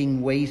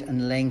taking weight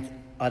and length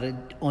at an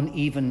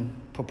uneven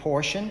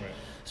proportion. Right.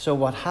 So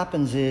what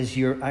happens is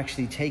you're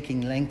actually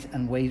taking length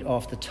and weight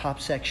off the top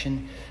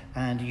section,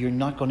 and you're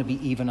not going to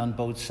be even on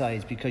both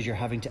sides because you're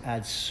having to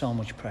add so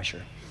much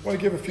pressure. I want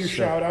to give a few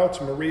shout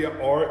outs. Maria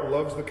Art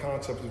loves the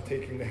concept of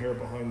taking the hair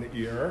behind the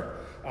ear.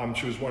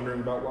 She was wondering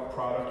about what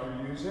product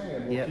you're using,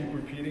 and we'll keep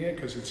repeating it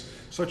because it's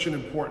such an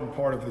important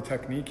part of the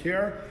technique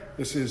here.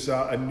 This is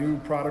a new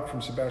product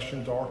from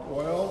Sebastian Dark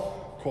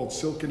Oil called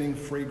Silkening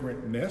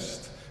Fragrant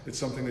Mist. It's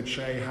something that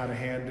Shay had a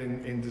hand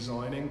in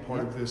designing,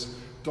 part of this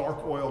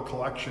dark oil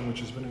collection, which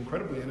has been an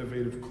incredibly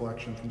innovative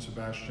collection from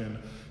Sebastian.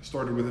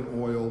 Started with an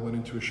oil, went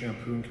into a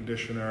shampoo and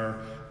conditioner,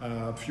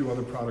 a few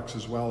other products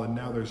as well, and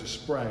now there's a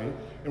spray.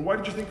 And why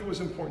did you think it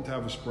was important to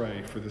have a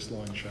spray for this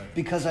line, Shay?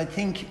 Because I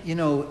think, you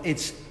know,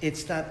 it's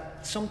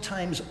that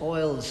sometimes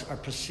oils are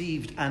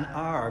perceived and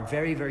are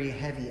very, very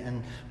heavy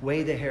and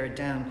weigh the hair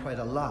down quite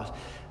a lot.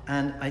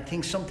 And I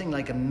think something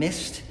like a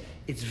mist,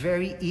 it's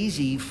very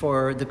easy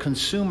for the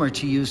consumer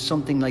to use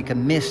something like a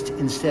mist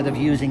instead of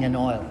using an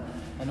oil.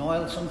 An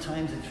oil,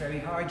 sometimes it's very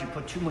hard. You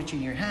put too much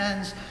in your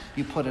hands,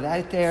 you put it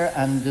out there,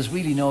 and there's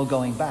really no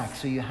going back.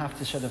 So you have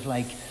to sort of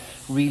like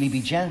really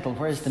be gentle.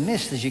 Whereas the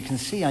mist, as you can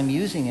see, I'm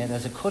using it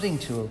as a cutting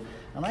tool.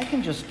 And I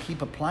can just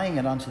keep applying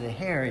it onto the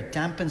hair. It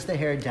dampens the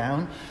hair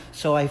down.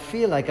 So I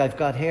feel like I've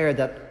got hair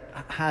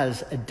that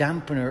has a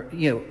dampener,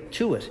 you know,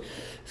 to it.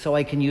 So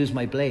I can use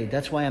my blade.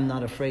 That's why I'm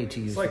not afraid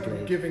to use the blade. It's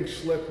like giving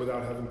slip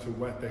without having to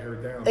wet the hair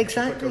down.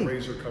 Exactly. It's like a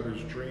razor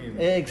cutter's dream.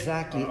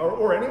 Exactly.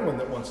 Or anyone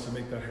that wants to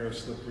make that hair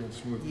slippery and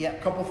smooth. Yeah.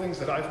 A couple things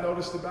that I've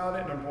noticed about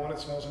it. Number one, it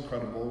smells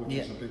incredible, which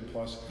is a big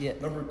plus. Yeah.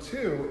 Number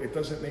two, it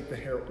doesn't make the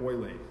hair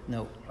oily.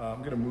 No. I'm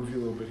going to move you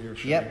a little bit here,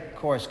 Shay. Yep, of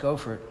course, go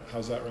for it.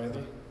 How's that,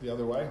 Randy? The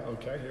other way?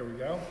 Okay, here we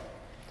go.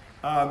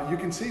 You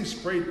can see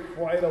sprayed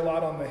quite a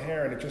lot on the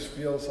hair, and it just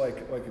feels like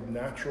a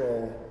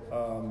natural,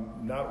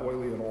 not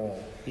oily at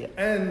all. Yeah.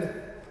 And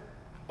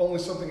only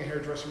something a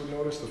hairdresser would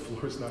notice, the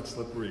floor is not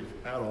slippery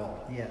at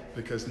all. Yeah.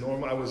 Because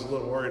normally I was a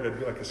little worried it'd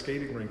be like a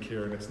skating rink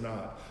here, and it's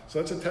not. So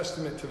that's a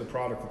testament to the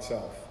product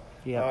itself.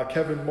 Yeah.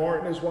 Kevin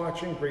Martin is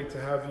watching. Great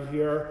to have you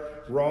here.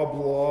 Rob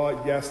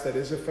Law, yes, that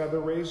is a feather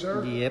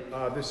razor.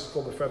 Yep. This is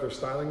called the Feather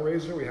Styling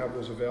Razor. We have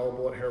those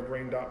available at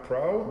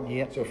hairbrain.pro.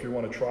 Yep. So if you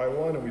want to try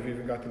one, and we've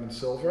even got them in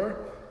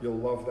silver, you'll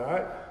love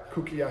that.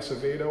 Kooky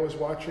Acevedo is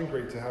watching.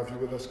 Great to have you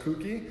with us,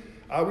 Kooky.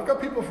 We've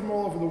got people from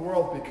all over the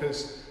world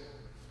because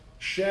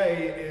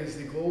Shay is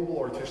the global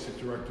artistic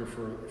director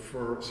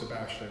for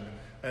Sebastian,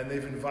 and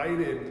they've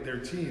invited their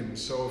team.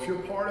 So if you're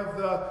part of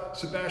the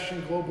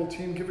Sebastian global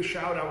team, give a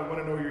shout out. We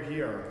want to know you're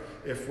here.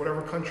 If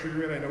whatever country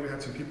you're in, I know we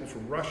had some people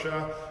from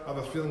Russia. I have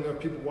a feeling there are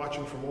people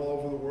watching from all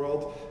over the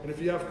world. And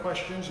if you have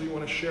questions or you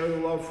want to share the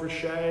love for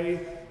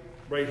Shay,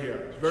 right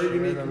here. Very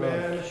unique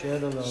man. Share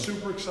the love.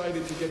 Super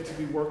excited to get to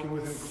be working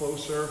with him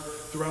closer.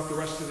 Throughout the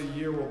rest of the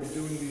year, we'll be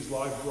doing these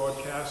live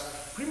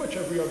broadcasts pretty much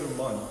every other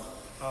month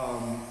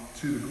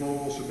to the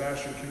global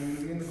Sebastian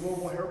community and the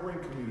global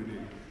hairbrain community.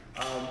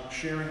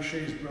 Sharing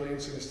Shay's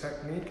brilliance and his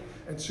technique,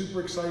 and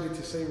super excited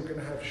to say we're going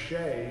to have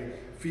Shay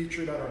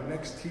featured at our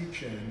next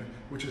teach-in,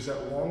 which is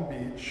at Long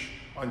Beach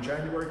on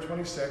January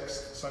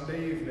 26th,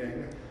 Sunday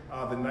evening,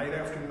 the night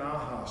after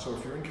NAHA. So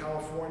if you're in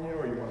California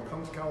or you want to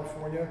come to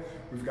California,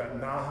 we've got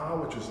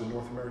NAHA, which is the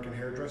North American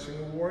Hairdressing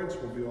Awards.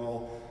 We'll be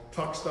all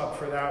tucked up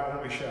for that,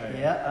 won't we, Shay?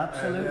 Yeah,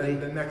 absolutely.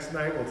 And then the next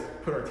night we'll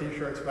put our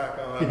t-shirts back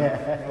on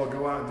and we'll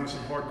go out and do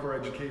some hardcore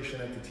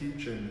education at the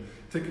teach-in.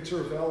 Tickets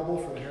are available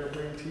for the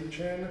Hairbrain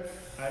teach-in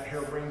at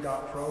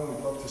hairbrain.pro, and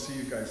we'd love to see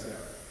you guys there.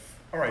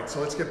 All right, so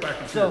let's get back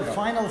into So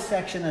final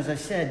section, as I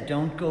said,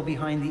 don't go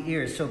behind the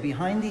ear. So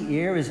behind the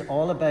ear is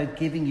all about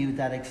giving you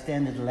that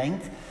extended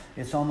length.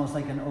 It's almost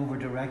like an over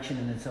direction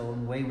in its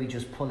own way. We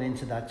just pull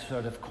into that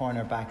sort of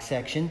corner back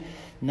section.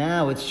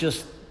 Now it's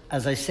just,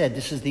 as I said,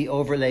 this is the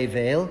overlay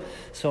veil.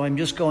 So I'm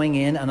just going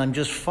in and I'm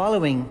just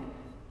following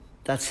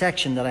that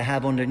section that I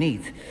have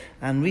underneath.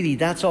 And really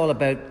that's all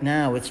about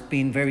now. It's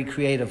been very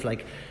creative.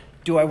 Like,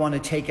 do I want to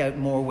take out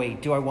more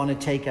weight? Do I want to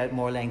take out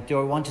more length? Do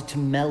I want it to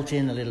melt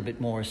in a little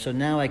bit more? So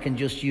now I can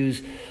just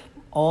use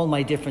all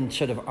my different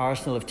sort of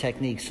arsenal of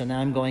techniques. So now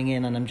I'm going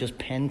in and I'm just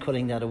pen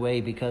cutting that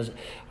away because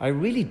I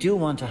really do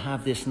want to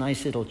have this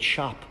nice little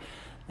chop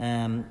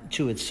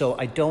to it. So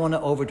I don't want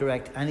to over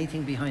direct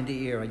anything behind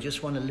the ear. I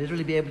just want to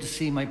literally be able to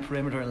see my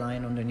perimeter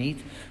line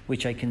underneath,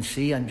 which I can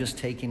see. I'm just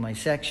taking my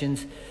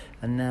sections,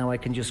 and now I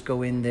can just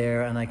go in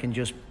there and I can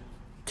just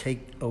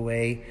take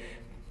away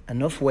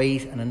enough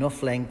weight and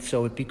enough length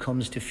so it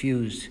becomes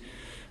diffused.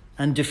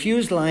 And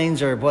diffused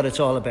lines are what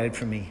it's all about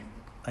for me.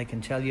 I can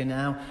tell you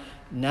now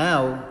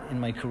in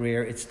my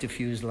career, it's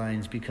diffused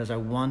lines because I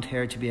want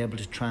hair to be able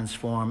to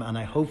transform, and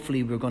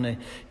hopefully we're going to,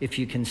 if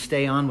you can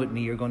stay on with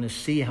me, you're going to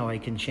see how I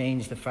can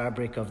change the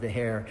fabric of the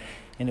hair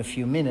in a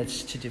few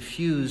minutes to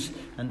diffuse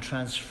and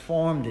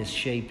transform this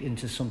shape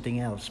into something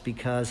else.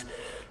 Because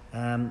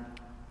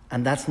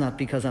and that's not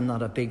because I'm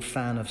not a big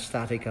fan of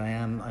static.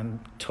 I'm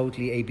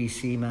totally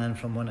ABC man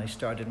from when I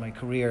started my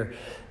career,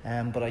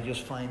 but I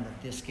just find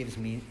that this gives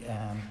me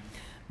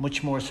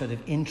much more sort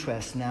of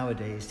interest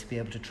nowadays to be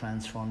able to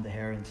transform the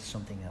hair into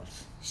something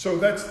else. So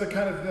that's the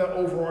kind of the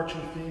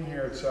overarching theme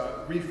here. It's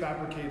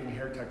refabricating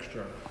hair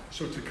texture.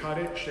 So to cut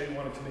it, Shay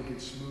wanted to make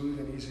it smooth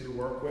and easy to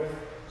work with.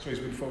 So he's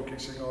been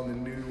focusing on the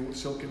new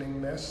silkening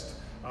mist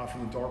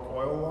from the dark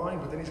oil line,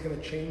 but then he's going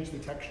to change the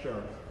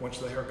texture once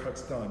the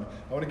haircut's done.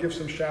 I want to give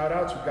some shout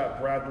outs. We've got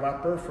Brad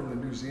Lepper from the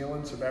New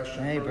Zealand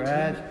Sebastian. Hey, Protein.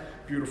 Brad.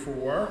 Beautiful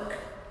work.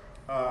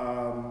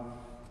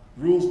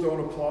 Rules don't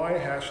apply,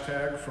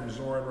 hashtag from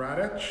Zoran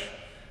Radic.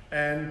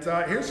 And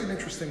here's an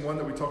interesting one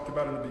that we talked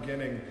about in the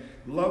beginning.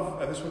 Love,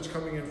 this one's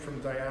coming in from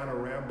Diana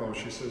Rambo.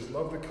 She says,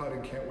 love the cut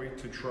and can't wait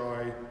to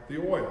try the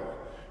oil.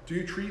 Do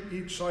you treat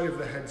each side of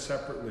the head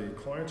separately?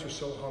 Clients are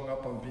so hung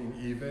up on being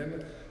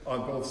even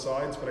on both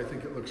sides, but I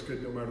think it looks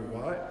good no matter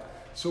what.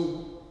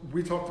 So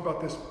we talked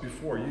about this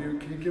before.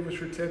 Can you give us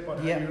your tip on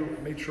how you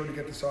made sure to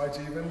get the sides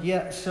even?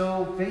 Yeah,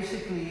 so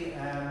basically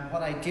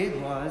what I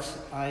did was,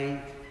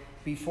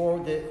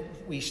 before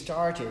we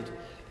started,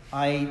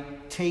 I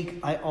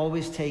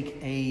always take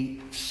a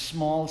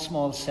small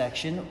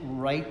section,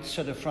 right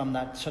sort of from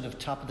that sort of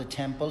top of the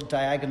temple,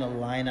 diagonal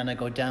line, and I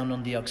go down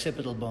on the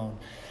occipital bone.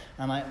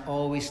 And I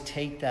always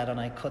take that and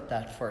I cut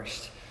that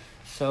first.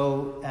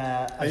 So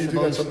and you do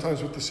that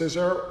sometimes with the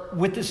scissor?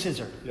 With the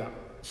scissor. Yeah.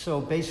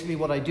 So basically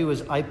what I do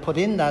is I put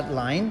in that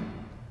line,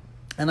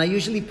 and I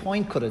usually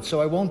point cut it.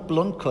 So I won't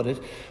blunt cut it,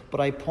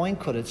 but I point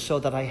cut it so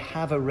that I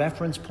have a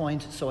reference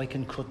point so I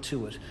can cut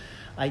to it.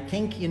 I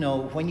think,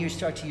 when you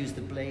start to use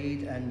the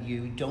blade and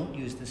you don't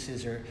use the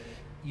scissor,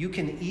 you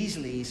can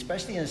easily,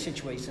 especially in a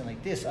situation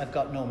like this, I've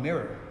got no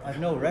mirror, I've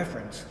no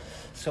reference.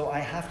 So I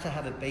have to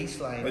have a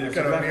baseline. Well, you've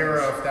got a mirror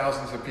of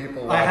thousands of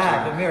people watching. I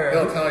have a mirror.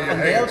 They'll tell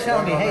you, they'll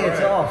tell me, hey,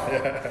 it's off.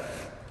 Yeah.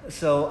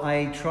 So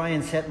I try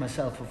and set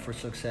myself up for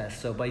success.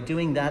 So by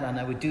doing that, and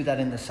I would do that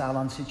in the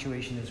salon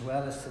situation as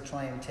well, is to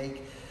try and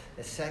take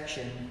a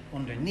section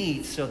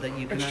underneath so that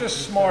you can... It's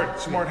just smart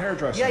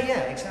hairdressing. Yeah,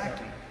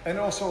 exactly. And it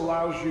also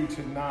allows you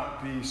to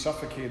not be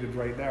suffocated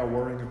right now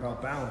worrying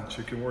about balance.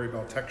 You can worry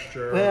about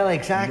texture. Well,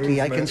 exactly.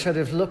 Movement. I can sort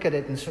of look at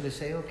it and sort of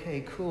say,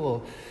 okay,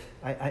 cool.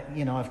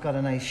 I've got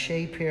a nice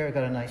shape here. I've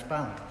got a nice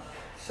balance.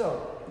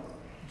 So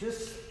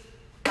just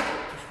to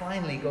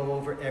finally go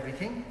over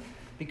everything.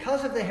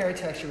 Because of the hair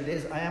texture it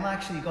is, I am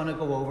actually going to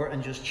go over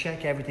and just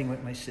check everything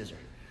with my scissor.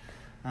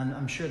 And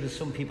I'm sure there's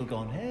some people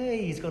going,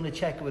 hey, he's going to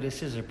check it with a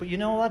scissor. But you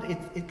know what?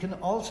 It can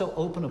also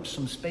open up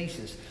some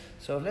spaces.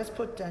 So let's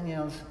put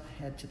Danielle's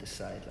head to the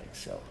side like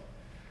so.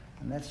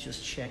 And let's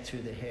just check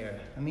through the hair.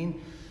 I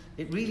mean,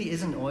 it really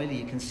isn't oily.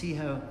 You can see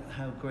how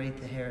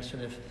great the hair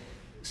sort of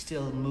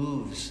still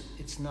moves.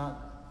 It's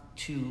not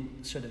too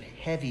sort of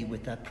heavy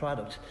with that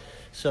product.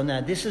 So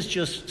now this is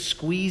just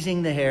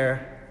squeezing the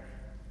hair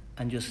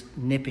and just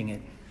nipping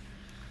it.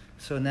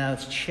 So now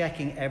it's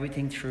checking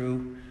everything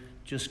through,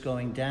 just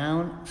going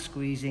down,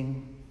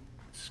 squeezing,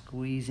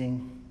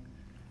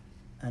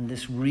 and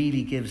this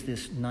really gives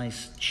this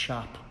nice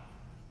chop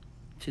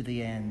to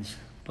the ends.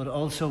 But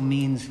also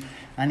means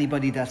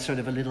anybody that's sort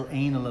of a little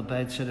anal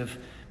about sort of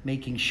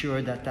making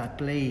sure that that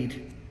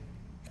blade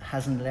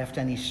hasn't left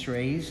any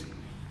strays.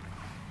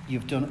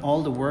 You've done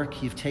all the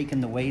work, you've taken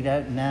the weight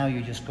out, now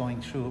you're just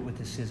going through it with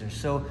the scissors.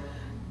 So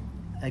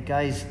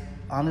guys,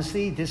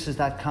 honestly, this is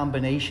that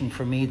combination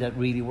for me that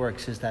really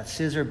works, is that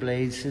scissor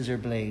blade.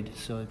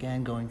 So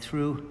again, going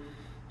through,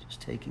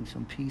 just taking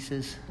some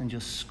pieces and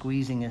just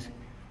squeezing it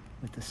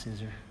with the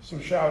scissor.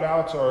 Some shout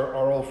outs.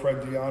 Our old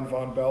friend Dion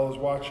Von Bell is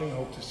watching.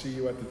 Hope to see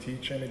you at the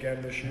teach-in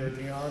again this year,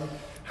 Dion.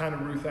 Hannah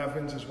Ruth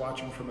Evans is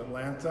watching from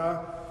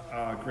Atlanta.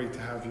 Great to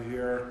have you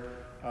here.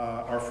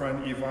 Our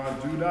friend Ivan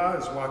Duda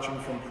is watching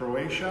from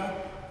Croatia.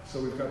 So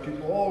we've got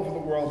people all over the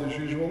world as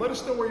usual. Let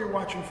us know where you're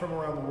watching from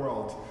around the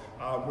world.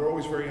 We're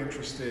always very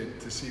interested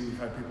to see. We've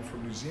had people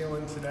from New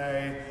Zealand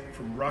today,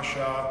 from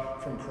Russia,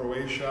 from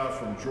Croatia,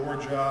 from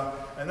Georgia,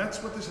 and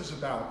that's what this is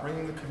about,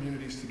 bringing the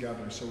communities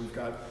together. So we've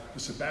got the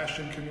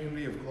Sebastian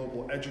community of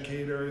global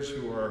educators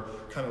who are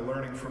kind of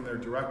learning from their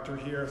director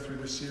here through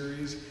the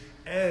series,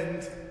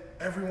 and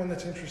everyone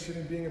that's interested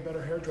in being a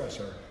better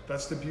hairdresser.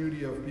 That's the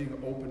beauty of being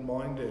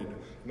open-minded, and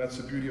that's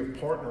the beauty of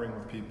partnering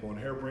with people. And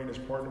Hairbrain has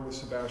partnered with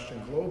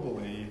Sebastian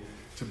globally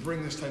to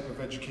bring this type of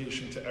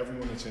education to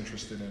everyone that's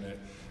interested in it.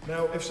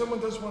 Now, if someone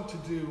does want to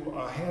do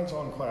a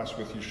hands-on class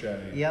with you,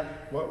 Shay,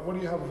 yep. What do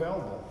you have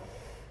available?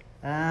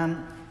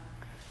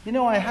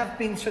 I have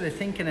been sort of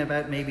thinking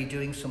about maybe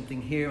doing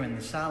something here in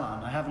the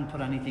salon. I haven't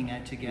put anything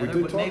out together. We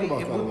did talk about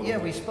that a little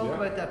bit. We spoke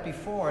about that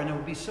before, and it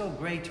would be so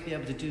great to be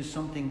able to do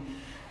something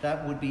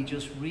that would be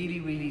just really,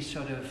 really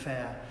sort of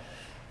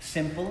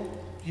simple.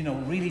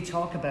 Really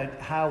talk about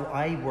how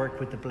I work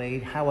with the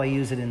blade, how I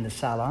use it in the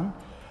salon,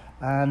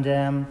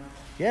 and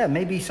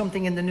maybe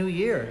something in the new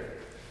year.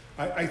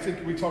 I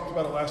think we talked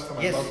about it last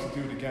time. Yes. I'd love to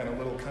do it again, a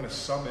little kind of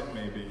summit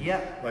maybe.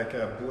 Yeah. Like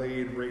a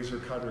blade razor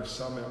cutter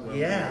summit.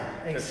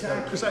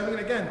 Exactly. Because I mean,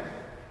 again,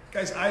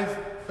 guys, I've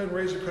been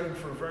razor cutting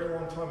for a very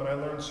long time, and I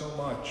learned so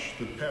much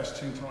the past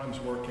 2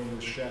 times working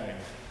with Shay.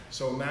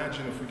 So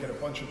imagine if we get a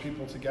bunch of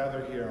people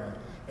together here,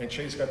 and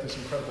Shay's got this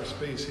incredible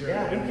space here.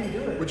 Yeah, we can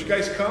do it. Would you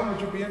guys come?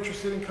 Would you be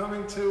interested in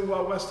coming to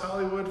West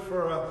Hollywood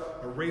for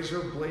a razor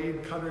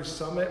blade cutters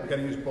summit? We got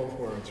to use both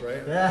words,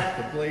 right?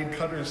 Yeah. The blade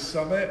cutters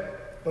summit.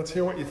 Let's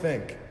hear what you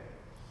think.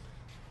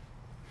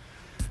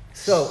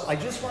 So I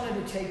just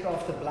wanted to take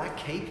off the black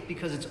cape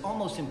because it's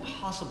almost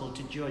impossible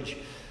to judge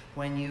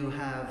when you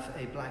have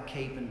a black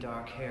cape and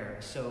dark hair.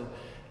 So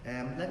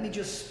let me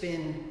just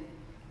spin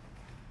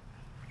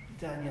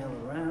Danielle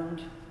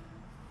around,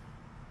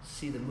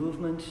 see the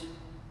movement,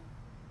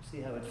 see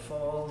how it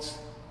falls.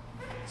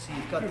 So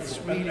you've got this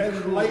really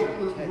and cool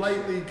texture.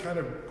 lightly kind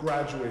of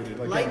graduated.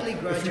 Like Lightly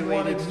if you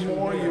wanted graduated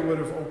more, through you there. would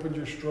have opened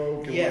your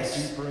stroke and Yes.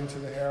 went deeper into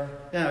the hair.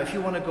 Now, if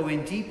you want to go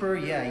in deeper,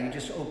 yeah, you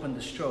just open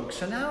the stroke.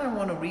 So now I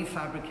want to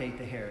refabricate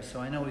the hair. So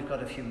I know we've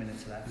got a few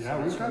minutes left. Yeah,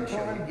 so we've got show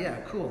time. you. Yeah,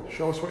 cool.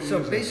 Show us what you're So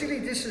using. basically,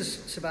 this is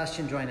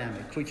Sebastian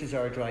Dynamic, which is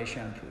our dry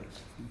shampoo.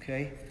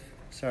 Okay.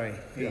 Sorry.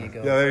 Here you go.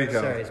 Yeah, there you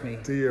go. Sorry, it's me.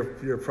 Do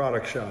your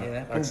product shot.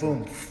 Yeah, boom,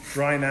 Excellent. boom.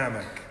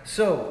 Dynamic.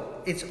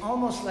 So it's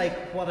almost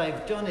like what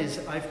I've done is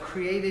I've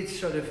created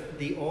sort of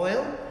the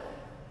oil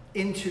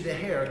into the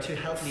hair to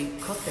help me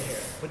cut the hair.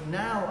 But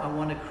now I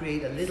want to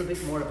create a little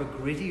bit more of a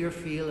grittier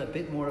feel, a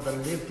bit more of a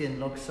lived-in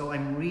look. So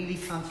I'm really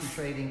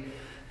concentrating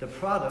the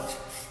product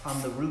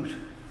on the root.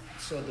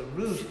 So the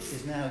root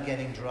is now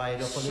getting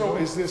dried up a little. So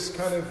is this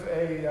kind of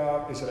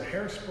is it a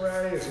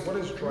hairspray? What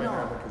is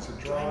Dynamic? No, Is it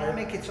dry?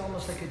 Dynamic, it's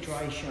almost like a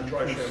dry shampoo.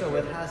 shampoo. So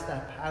it has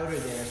that powder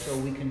there so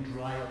we can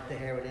dry up the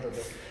hair a little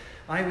bit.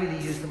 I really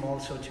use them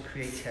also to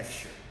create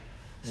texture.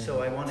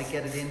 So I want to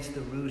get it into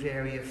the root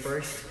area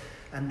first,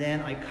 and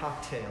then I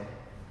cocktail.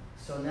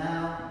 So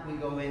now we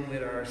go in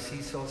with our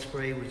sea salt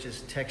spray, which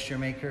is texture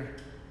maker.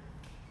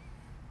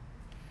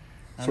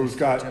 And So we we've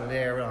start got- to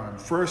layer on.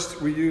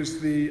 First, we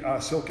used the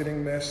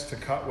silkening mist to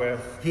cut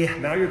with. Yeah.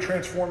 Now you're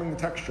transforming the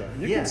texture.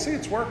 You Yeah. can see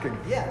it's working.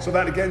 Yeah. So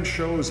that again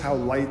shows how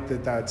light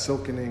that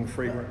silkening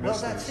fragrant Well,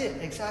 mist that's is.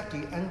 it,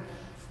 exactly. And,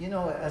 you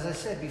know, as I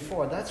said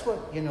before, that's what,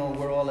 you know,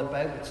 we're all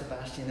about with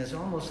Sebastian, is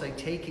almost like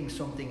taking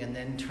something and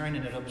then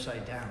turning it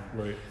upside down.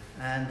 Right.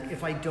 And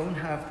if I don't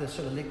have the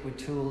sort of liquid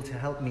tool to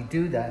help me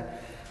do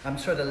that, I'm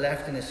sort of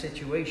left in a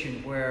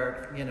situation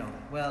where, you know,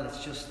 well,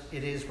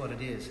 it is what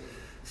it is.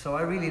 So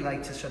I really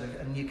like to sort of,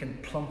 and you can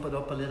plump it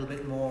up a little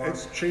bit more.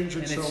 It's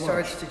changing and so it much.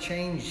 starts to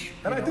change.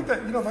 And you I think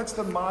know. that, that's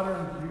the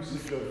modern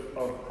usage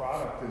of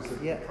product, is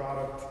that Yeah. the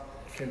product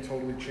can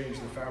totally change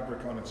the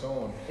fabric on its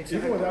own. Exactly.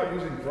 Even without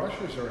using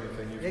brushes or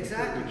anything, you've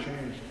Exactly. completely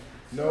changed.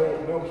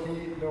 No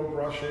heat, no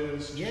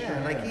brushes. just your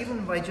Yeah, like hands.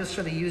 even by just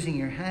sort of using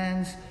your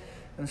hands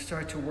and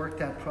start to work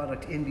that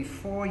product in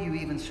before you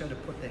even sort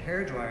of put the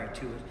hairdryer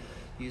to it,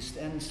 you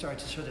then start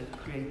to sort of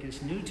create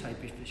this new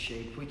type of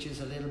shape, which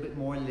is a little bit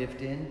more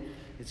lived in,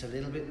 it's a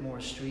little bit more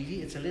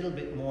streety, it's a little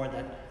bit more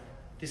that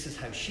this is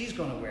how she's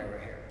going to wear her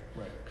hair.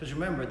 Right. Because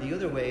remember, the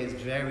other way is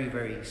very,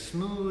 very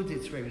smooth,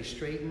 it's very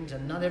straightened,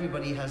 and not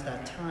everybody has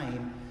that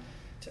time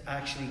to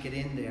actually get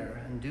in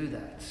there and do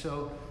that.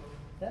 So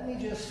let me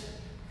just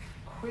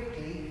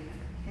quickly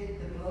hit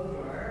the blow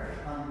dryer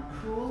on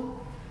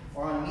cool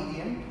or on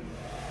medium.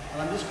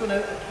 And I'm just going to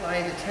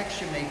apply the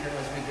texture maker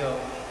as we go.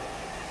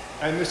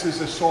 And this is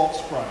a salt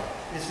spray.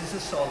 This is a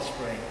salt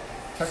spray.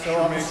 Texture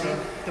So obviously,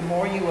 maker. the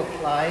more you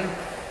apply,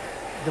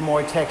 the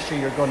more texture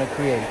you're going to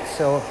create.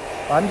 So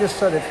I'm just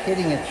sort of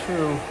hitting it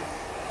through.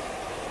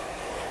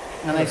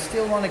 And I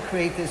still want to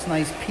create this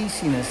nice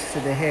pieciness to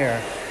the hair.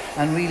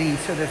 And really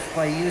sort of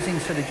by using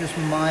sort of just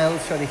mild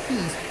sort of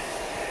heat,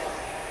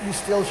 you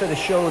still sort of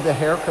show the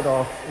haircut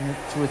off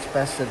to its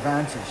best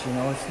advantage. You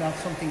know, it's not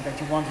something that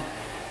you want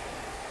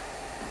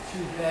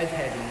too bed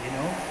heavy, you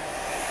know.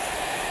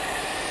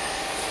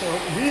 So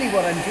really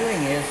what I'm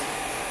doing is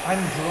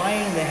I'm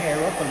drying the hair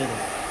up a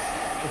little,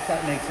 if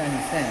that makes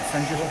any sense.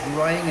 I'm just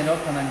drying it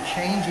up and I'm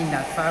changing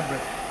that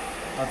fabric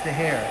of the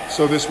hair.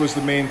 So this was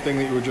the main thing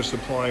that you were just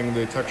applying,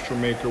 the texture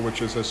maker,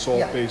 which is a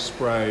salt-based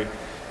spray,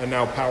 and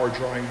now power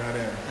drying that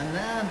in. And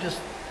now I'm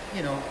just,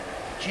 you know,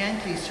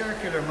 gently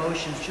circular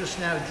motions, just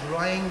now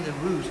drying the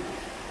root.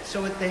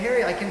 So with the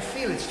hair, I can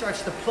feel it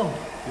starts to plump.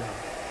 Yeah.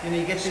 You know,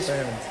 you get this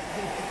Expand.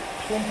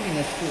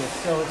 plumpiness to it.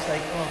 So it's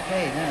like,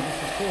 okay, now this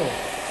is cool.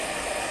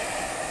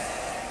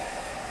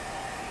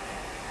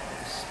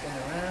 Spin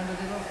around a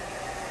little.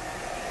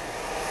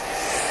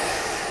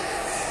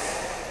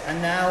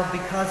 And now,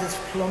 because it's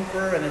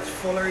plumper and it's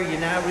fuller, you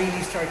now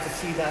really start to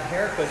see that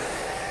haircut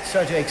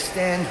start to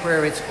extend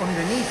where it's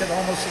underneath. It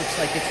almost looks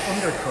like it's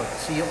undercut.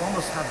 So you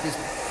almost have this,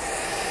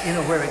 you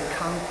know, where it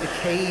can't the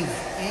cave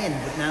in,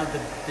 but now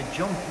the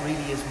jump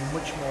really is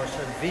much more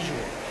sort of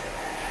visual.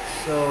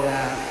 So,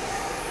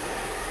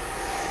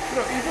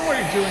 Even what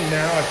you're doing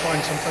now, I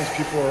find sometimes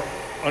people are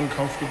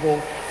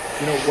uncomfortable.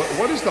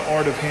 What is the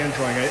art of hand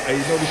drying? I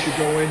notice you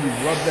go in, you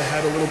rub the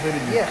head a little bit,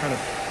 and you Yeah. kind of.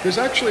 There's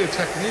actually a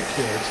technique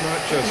here. It's not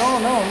just. no.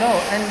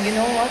 And you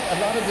know what? A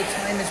lot of the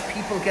time is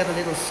people get a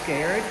little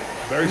scared.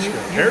 Very And scared.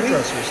 really-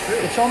 Hairdressers too.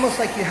 It's almost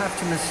like you have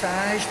to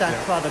massage that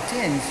Yeah. product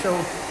in. So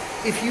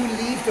if you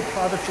leave the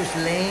product just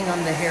laying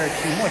on the hair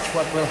too much,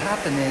 what will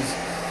happen is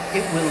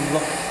it will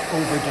look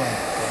overdone.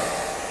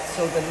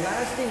 So the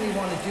last thing we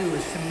want to do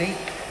is to make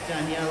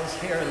Danielle's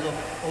hair look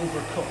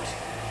overcooked.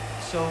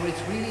 So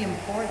it's really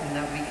important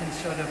that we can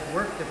sort of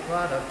work the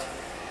product,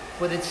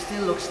 but it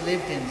still looks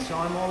lived in. So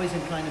I'm always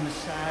inclined to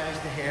massage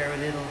the hair a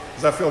little.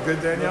 Does that feel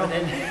good, Danielle? rub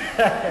it in.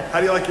 How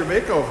do you like your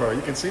makeover?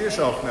 You can see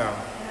yourself now.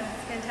 Yeah,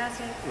 it's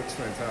fantastic. Looks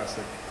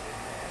fantastic.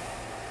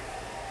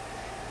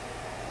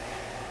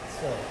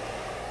 So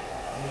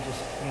Let me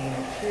just clean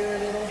up here a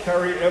little.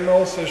 Carrie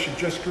Immel says she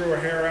just grew her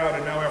hair out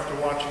and now after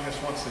watching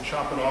this wants to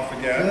chop it off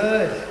again.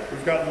 Good.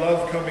 We've got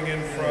love coming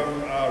in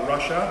from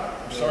Russia.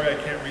 I'm sorry I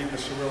can't read the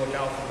Cyrillic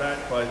alphabet,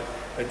 but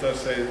it does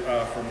say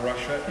from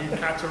Russia.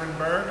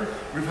 Ekaterinburg.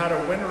 We've had a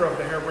winner of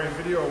the Hairbrain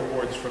Video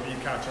Awards from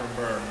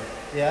Ekaterinburg.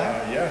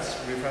 Yeah? Yes,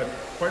 we've had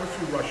quite a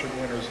few Russian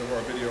winners of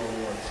our video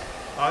awards.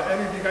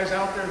 Any of you guys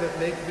out there that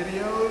make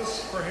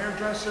videos for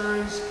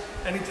hairdressers,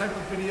 any type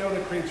of video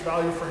that creates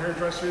value for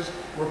hairdressers,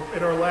 we're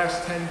in our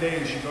last 10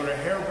 days. You go to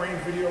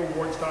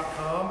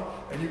hairbrainvideoawards.com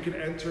and you can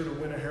enter to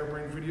win a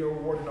Hairbrain Video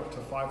Award and up to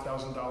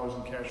 $5,000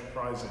 in cash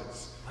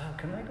prizes. Wow,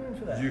 can I go in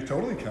for that? You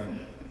totally can.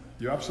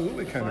 You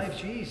absolutely can.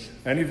 5Gs.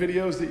 Any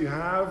videos that you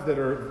have that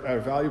are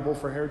valuable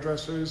for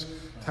hairdressers,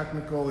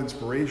 technical,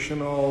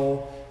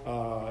 inspirational,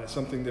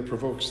 something that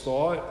provokes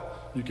thought,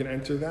 you can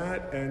enter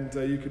that and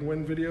you can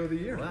win Video of the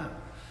Year. Wow.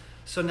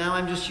 So now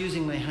I'm just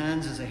using my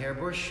hands as a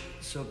hairbrush.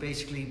 So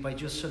basically by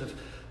just sort of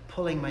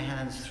pulling my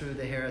hands through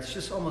the hair, it's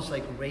just almost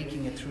like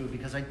raking it through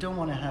because I don't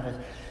want to have it,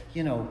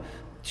 you know,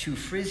 too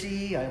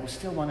frizzy. I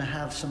still want to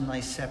have some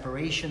nice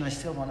separation. I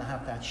still want to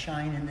have that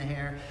shine in the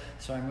hair.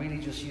 So I'm really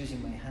just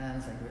using my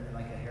hands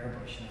like a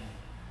hairbrush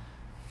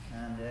now.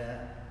 And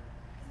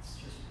let's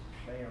just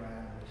play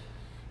around with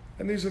it.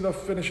 And these are the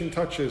finishing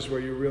touches where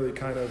you really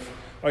kind of,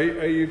 are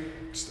you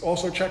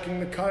also checking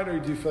the cut or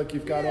do you feel like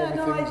you've got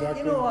everything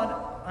exactly? You know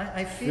what?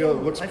 I feel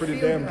it looks pretty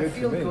damn good I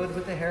feel to me. good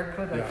with the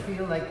haircut. Yeah. I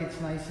feel like it's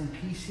nice and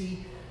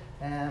piecey.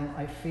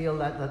 I feel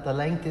that the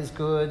length is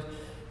good.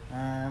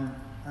 And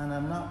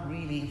I'm not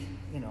really,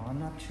 you know, I'm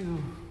not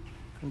too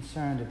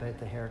concerned about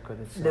the haircut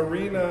itself.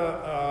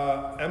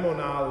 Marina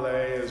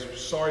Emonale is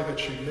sorry that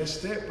she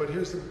missed it, but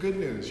here's the good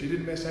news. You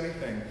didn't miss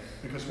anything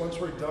because once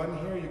we're done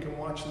here, you can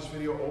watch this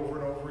video over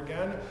and over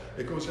again.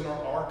 It goes in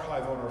our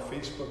archive on our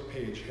Facebook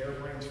page,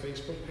 Hairbrain's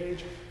Facebook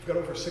page. We've got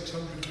over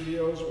 600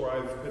 videos where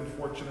I've been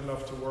fortunate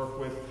enough to work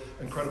with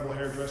incredible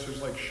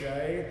hairdressers like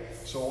Shay.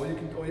 So all you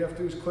have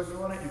to do is click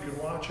on it. You can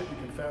watch it.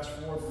 You can fast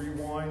forward,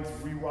 rewind,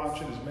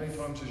 rewatch it as many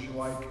times as you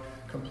like,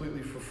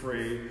 completely for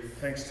free,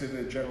 thanks to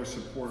the generous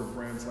support of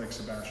brands like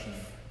Sebastian.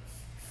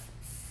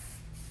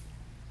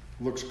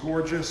 Looks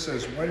gorgeous,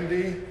 says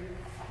Wendy.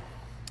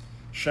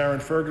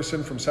 Sharon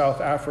Ferguson from South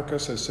Africa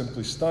says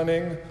simply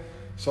stunning.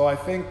 So I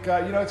think,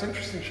 you know, it's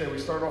interesting, Shay, we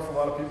started off a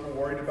lot of people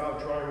worried about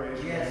dry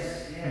razors.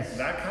 Yes.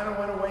 That kind of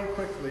went away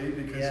quickly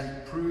because you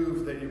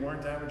proved that you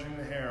weren't damaging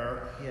the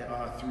hair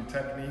through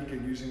technique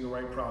and using the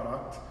right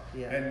product.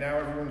 And now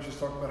everyone's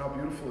just talking about how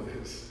beautiful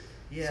it is.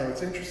 So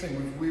it's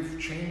interesting, we've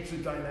changed the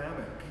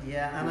dynamic.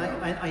 And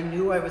I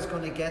knew I was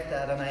going to get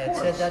that, and I had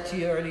said that to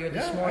you earlier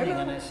this morning,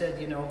 and I said,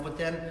 you know, but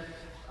then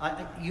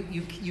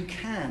you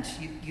can't.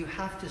 You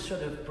have to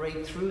sort of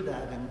break through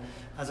that, and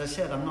as I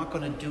said, I'm not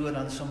going to do it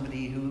on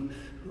somebody who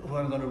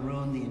I'm going to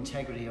ruin the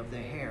integrity of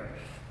their hair.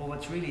 But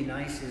what's really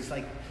nice is,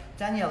 like,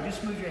 Danielle,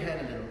 just move your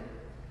head a little.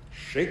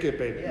 Shake it,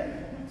 baby.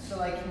 So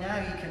like now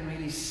you can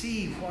really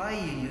see why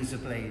you use a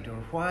blade or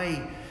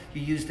why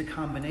you use the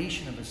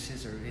combination of a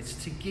scissor. It's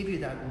to give you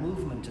that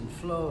movement and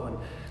flow, and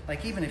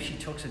like even if she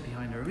tucks it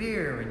behind her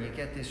ear and you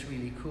get this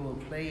really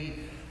cool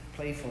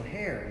playful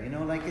hair, you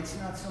know, like it's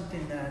not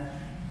something that,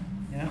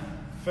 you know.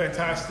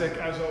 Fantastic,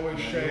 as always,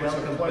 Shay. It's a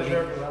welcome,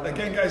 pleasure. buddy.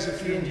 Again, guys,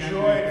 if you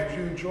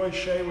enjoy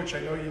Shay, which I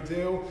know you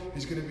do,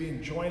 he's going to be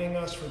joining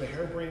us for the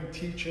Hairbrain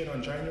Teach-In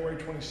on January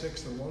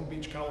 26th in Long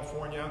Beach,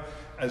 California,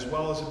 as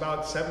well as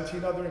about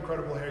 17 other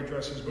incredible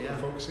hairdressers, but we're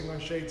focusing on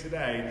Shay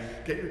today.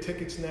 Get your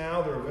tickets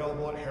now. They're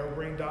available at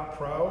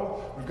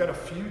hairbrain.pro. We've got a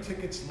few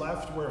tickets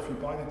left where if you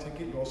buy the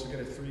ticket, you also get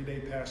a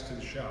 3-day pass to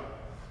the show.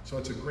 So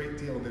it's a great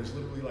deal. There's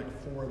literally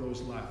like 4 of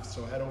those left.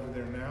 So head over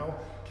there now.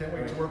 Can't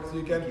wait to work with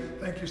you again.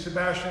 Thank you,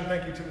 Sebastian.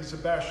 Thank you to the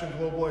Sebastian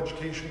Global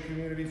Education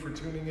community for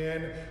tuning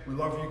in. We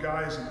love you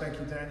guys. And thank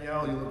you,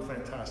 Danielle. You look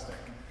fantastic.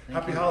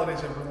 Happy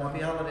holidays, everyone.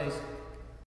 Happy holidays.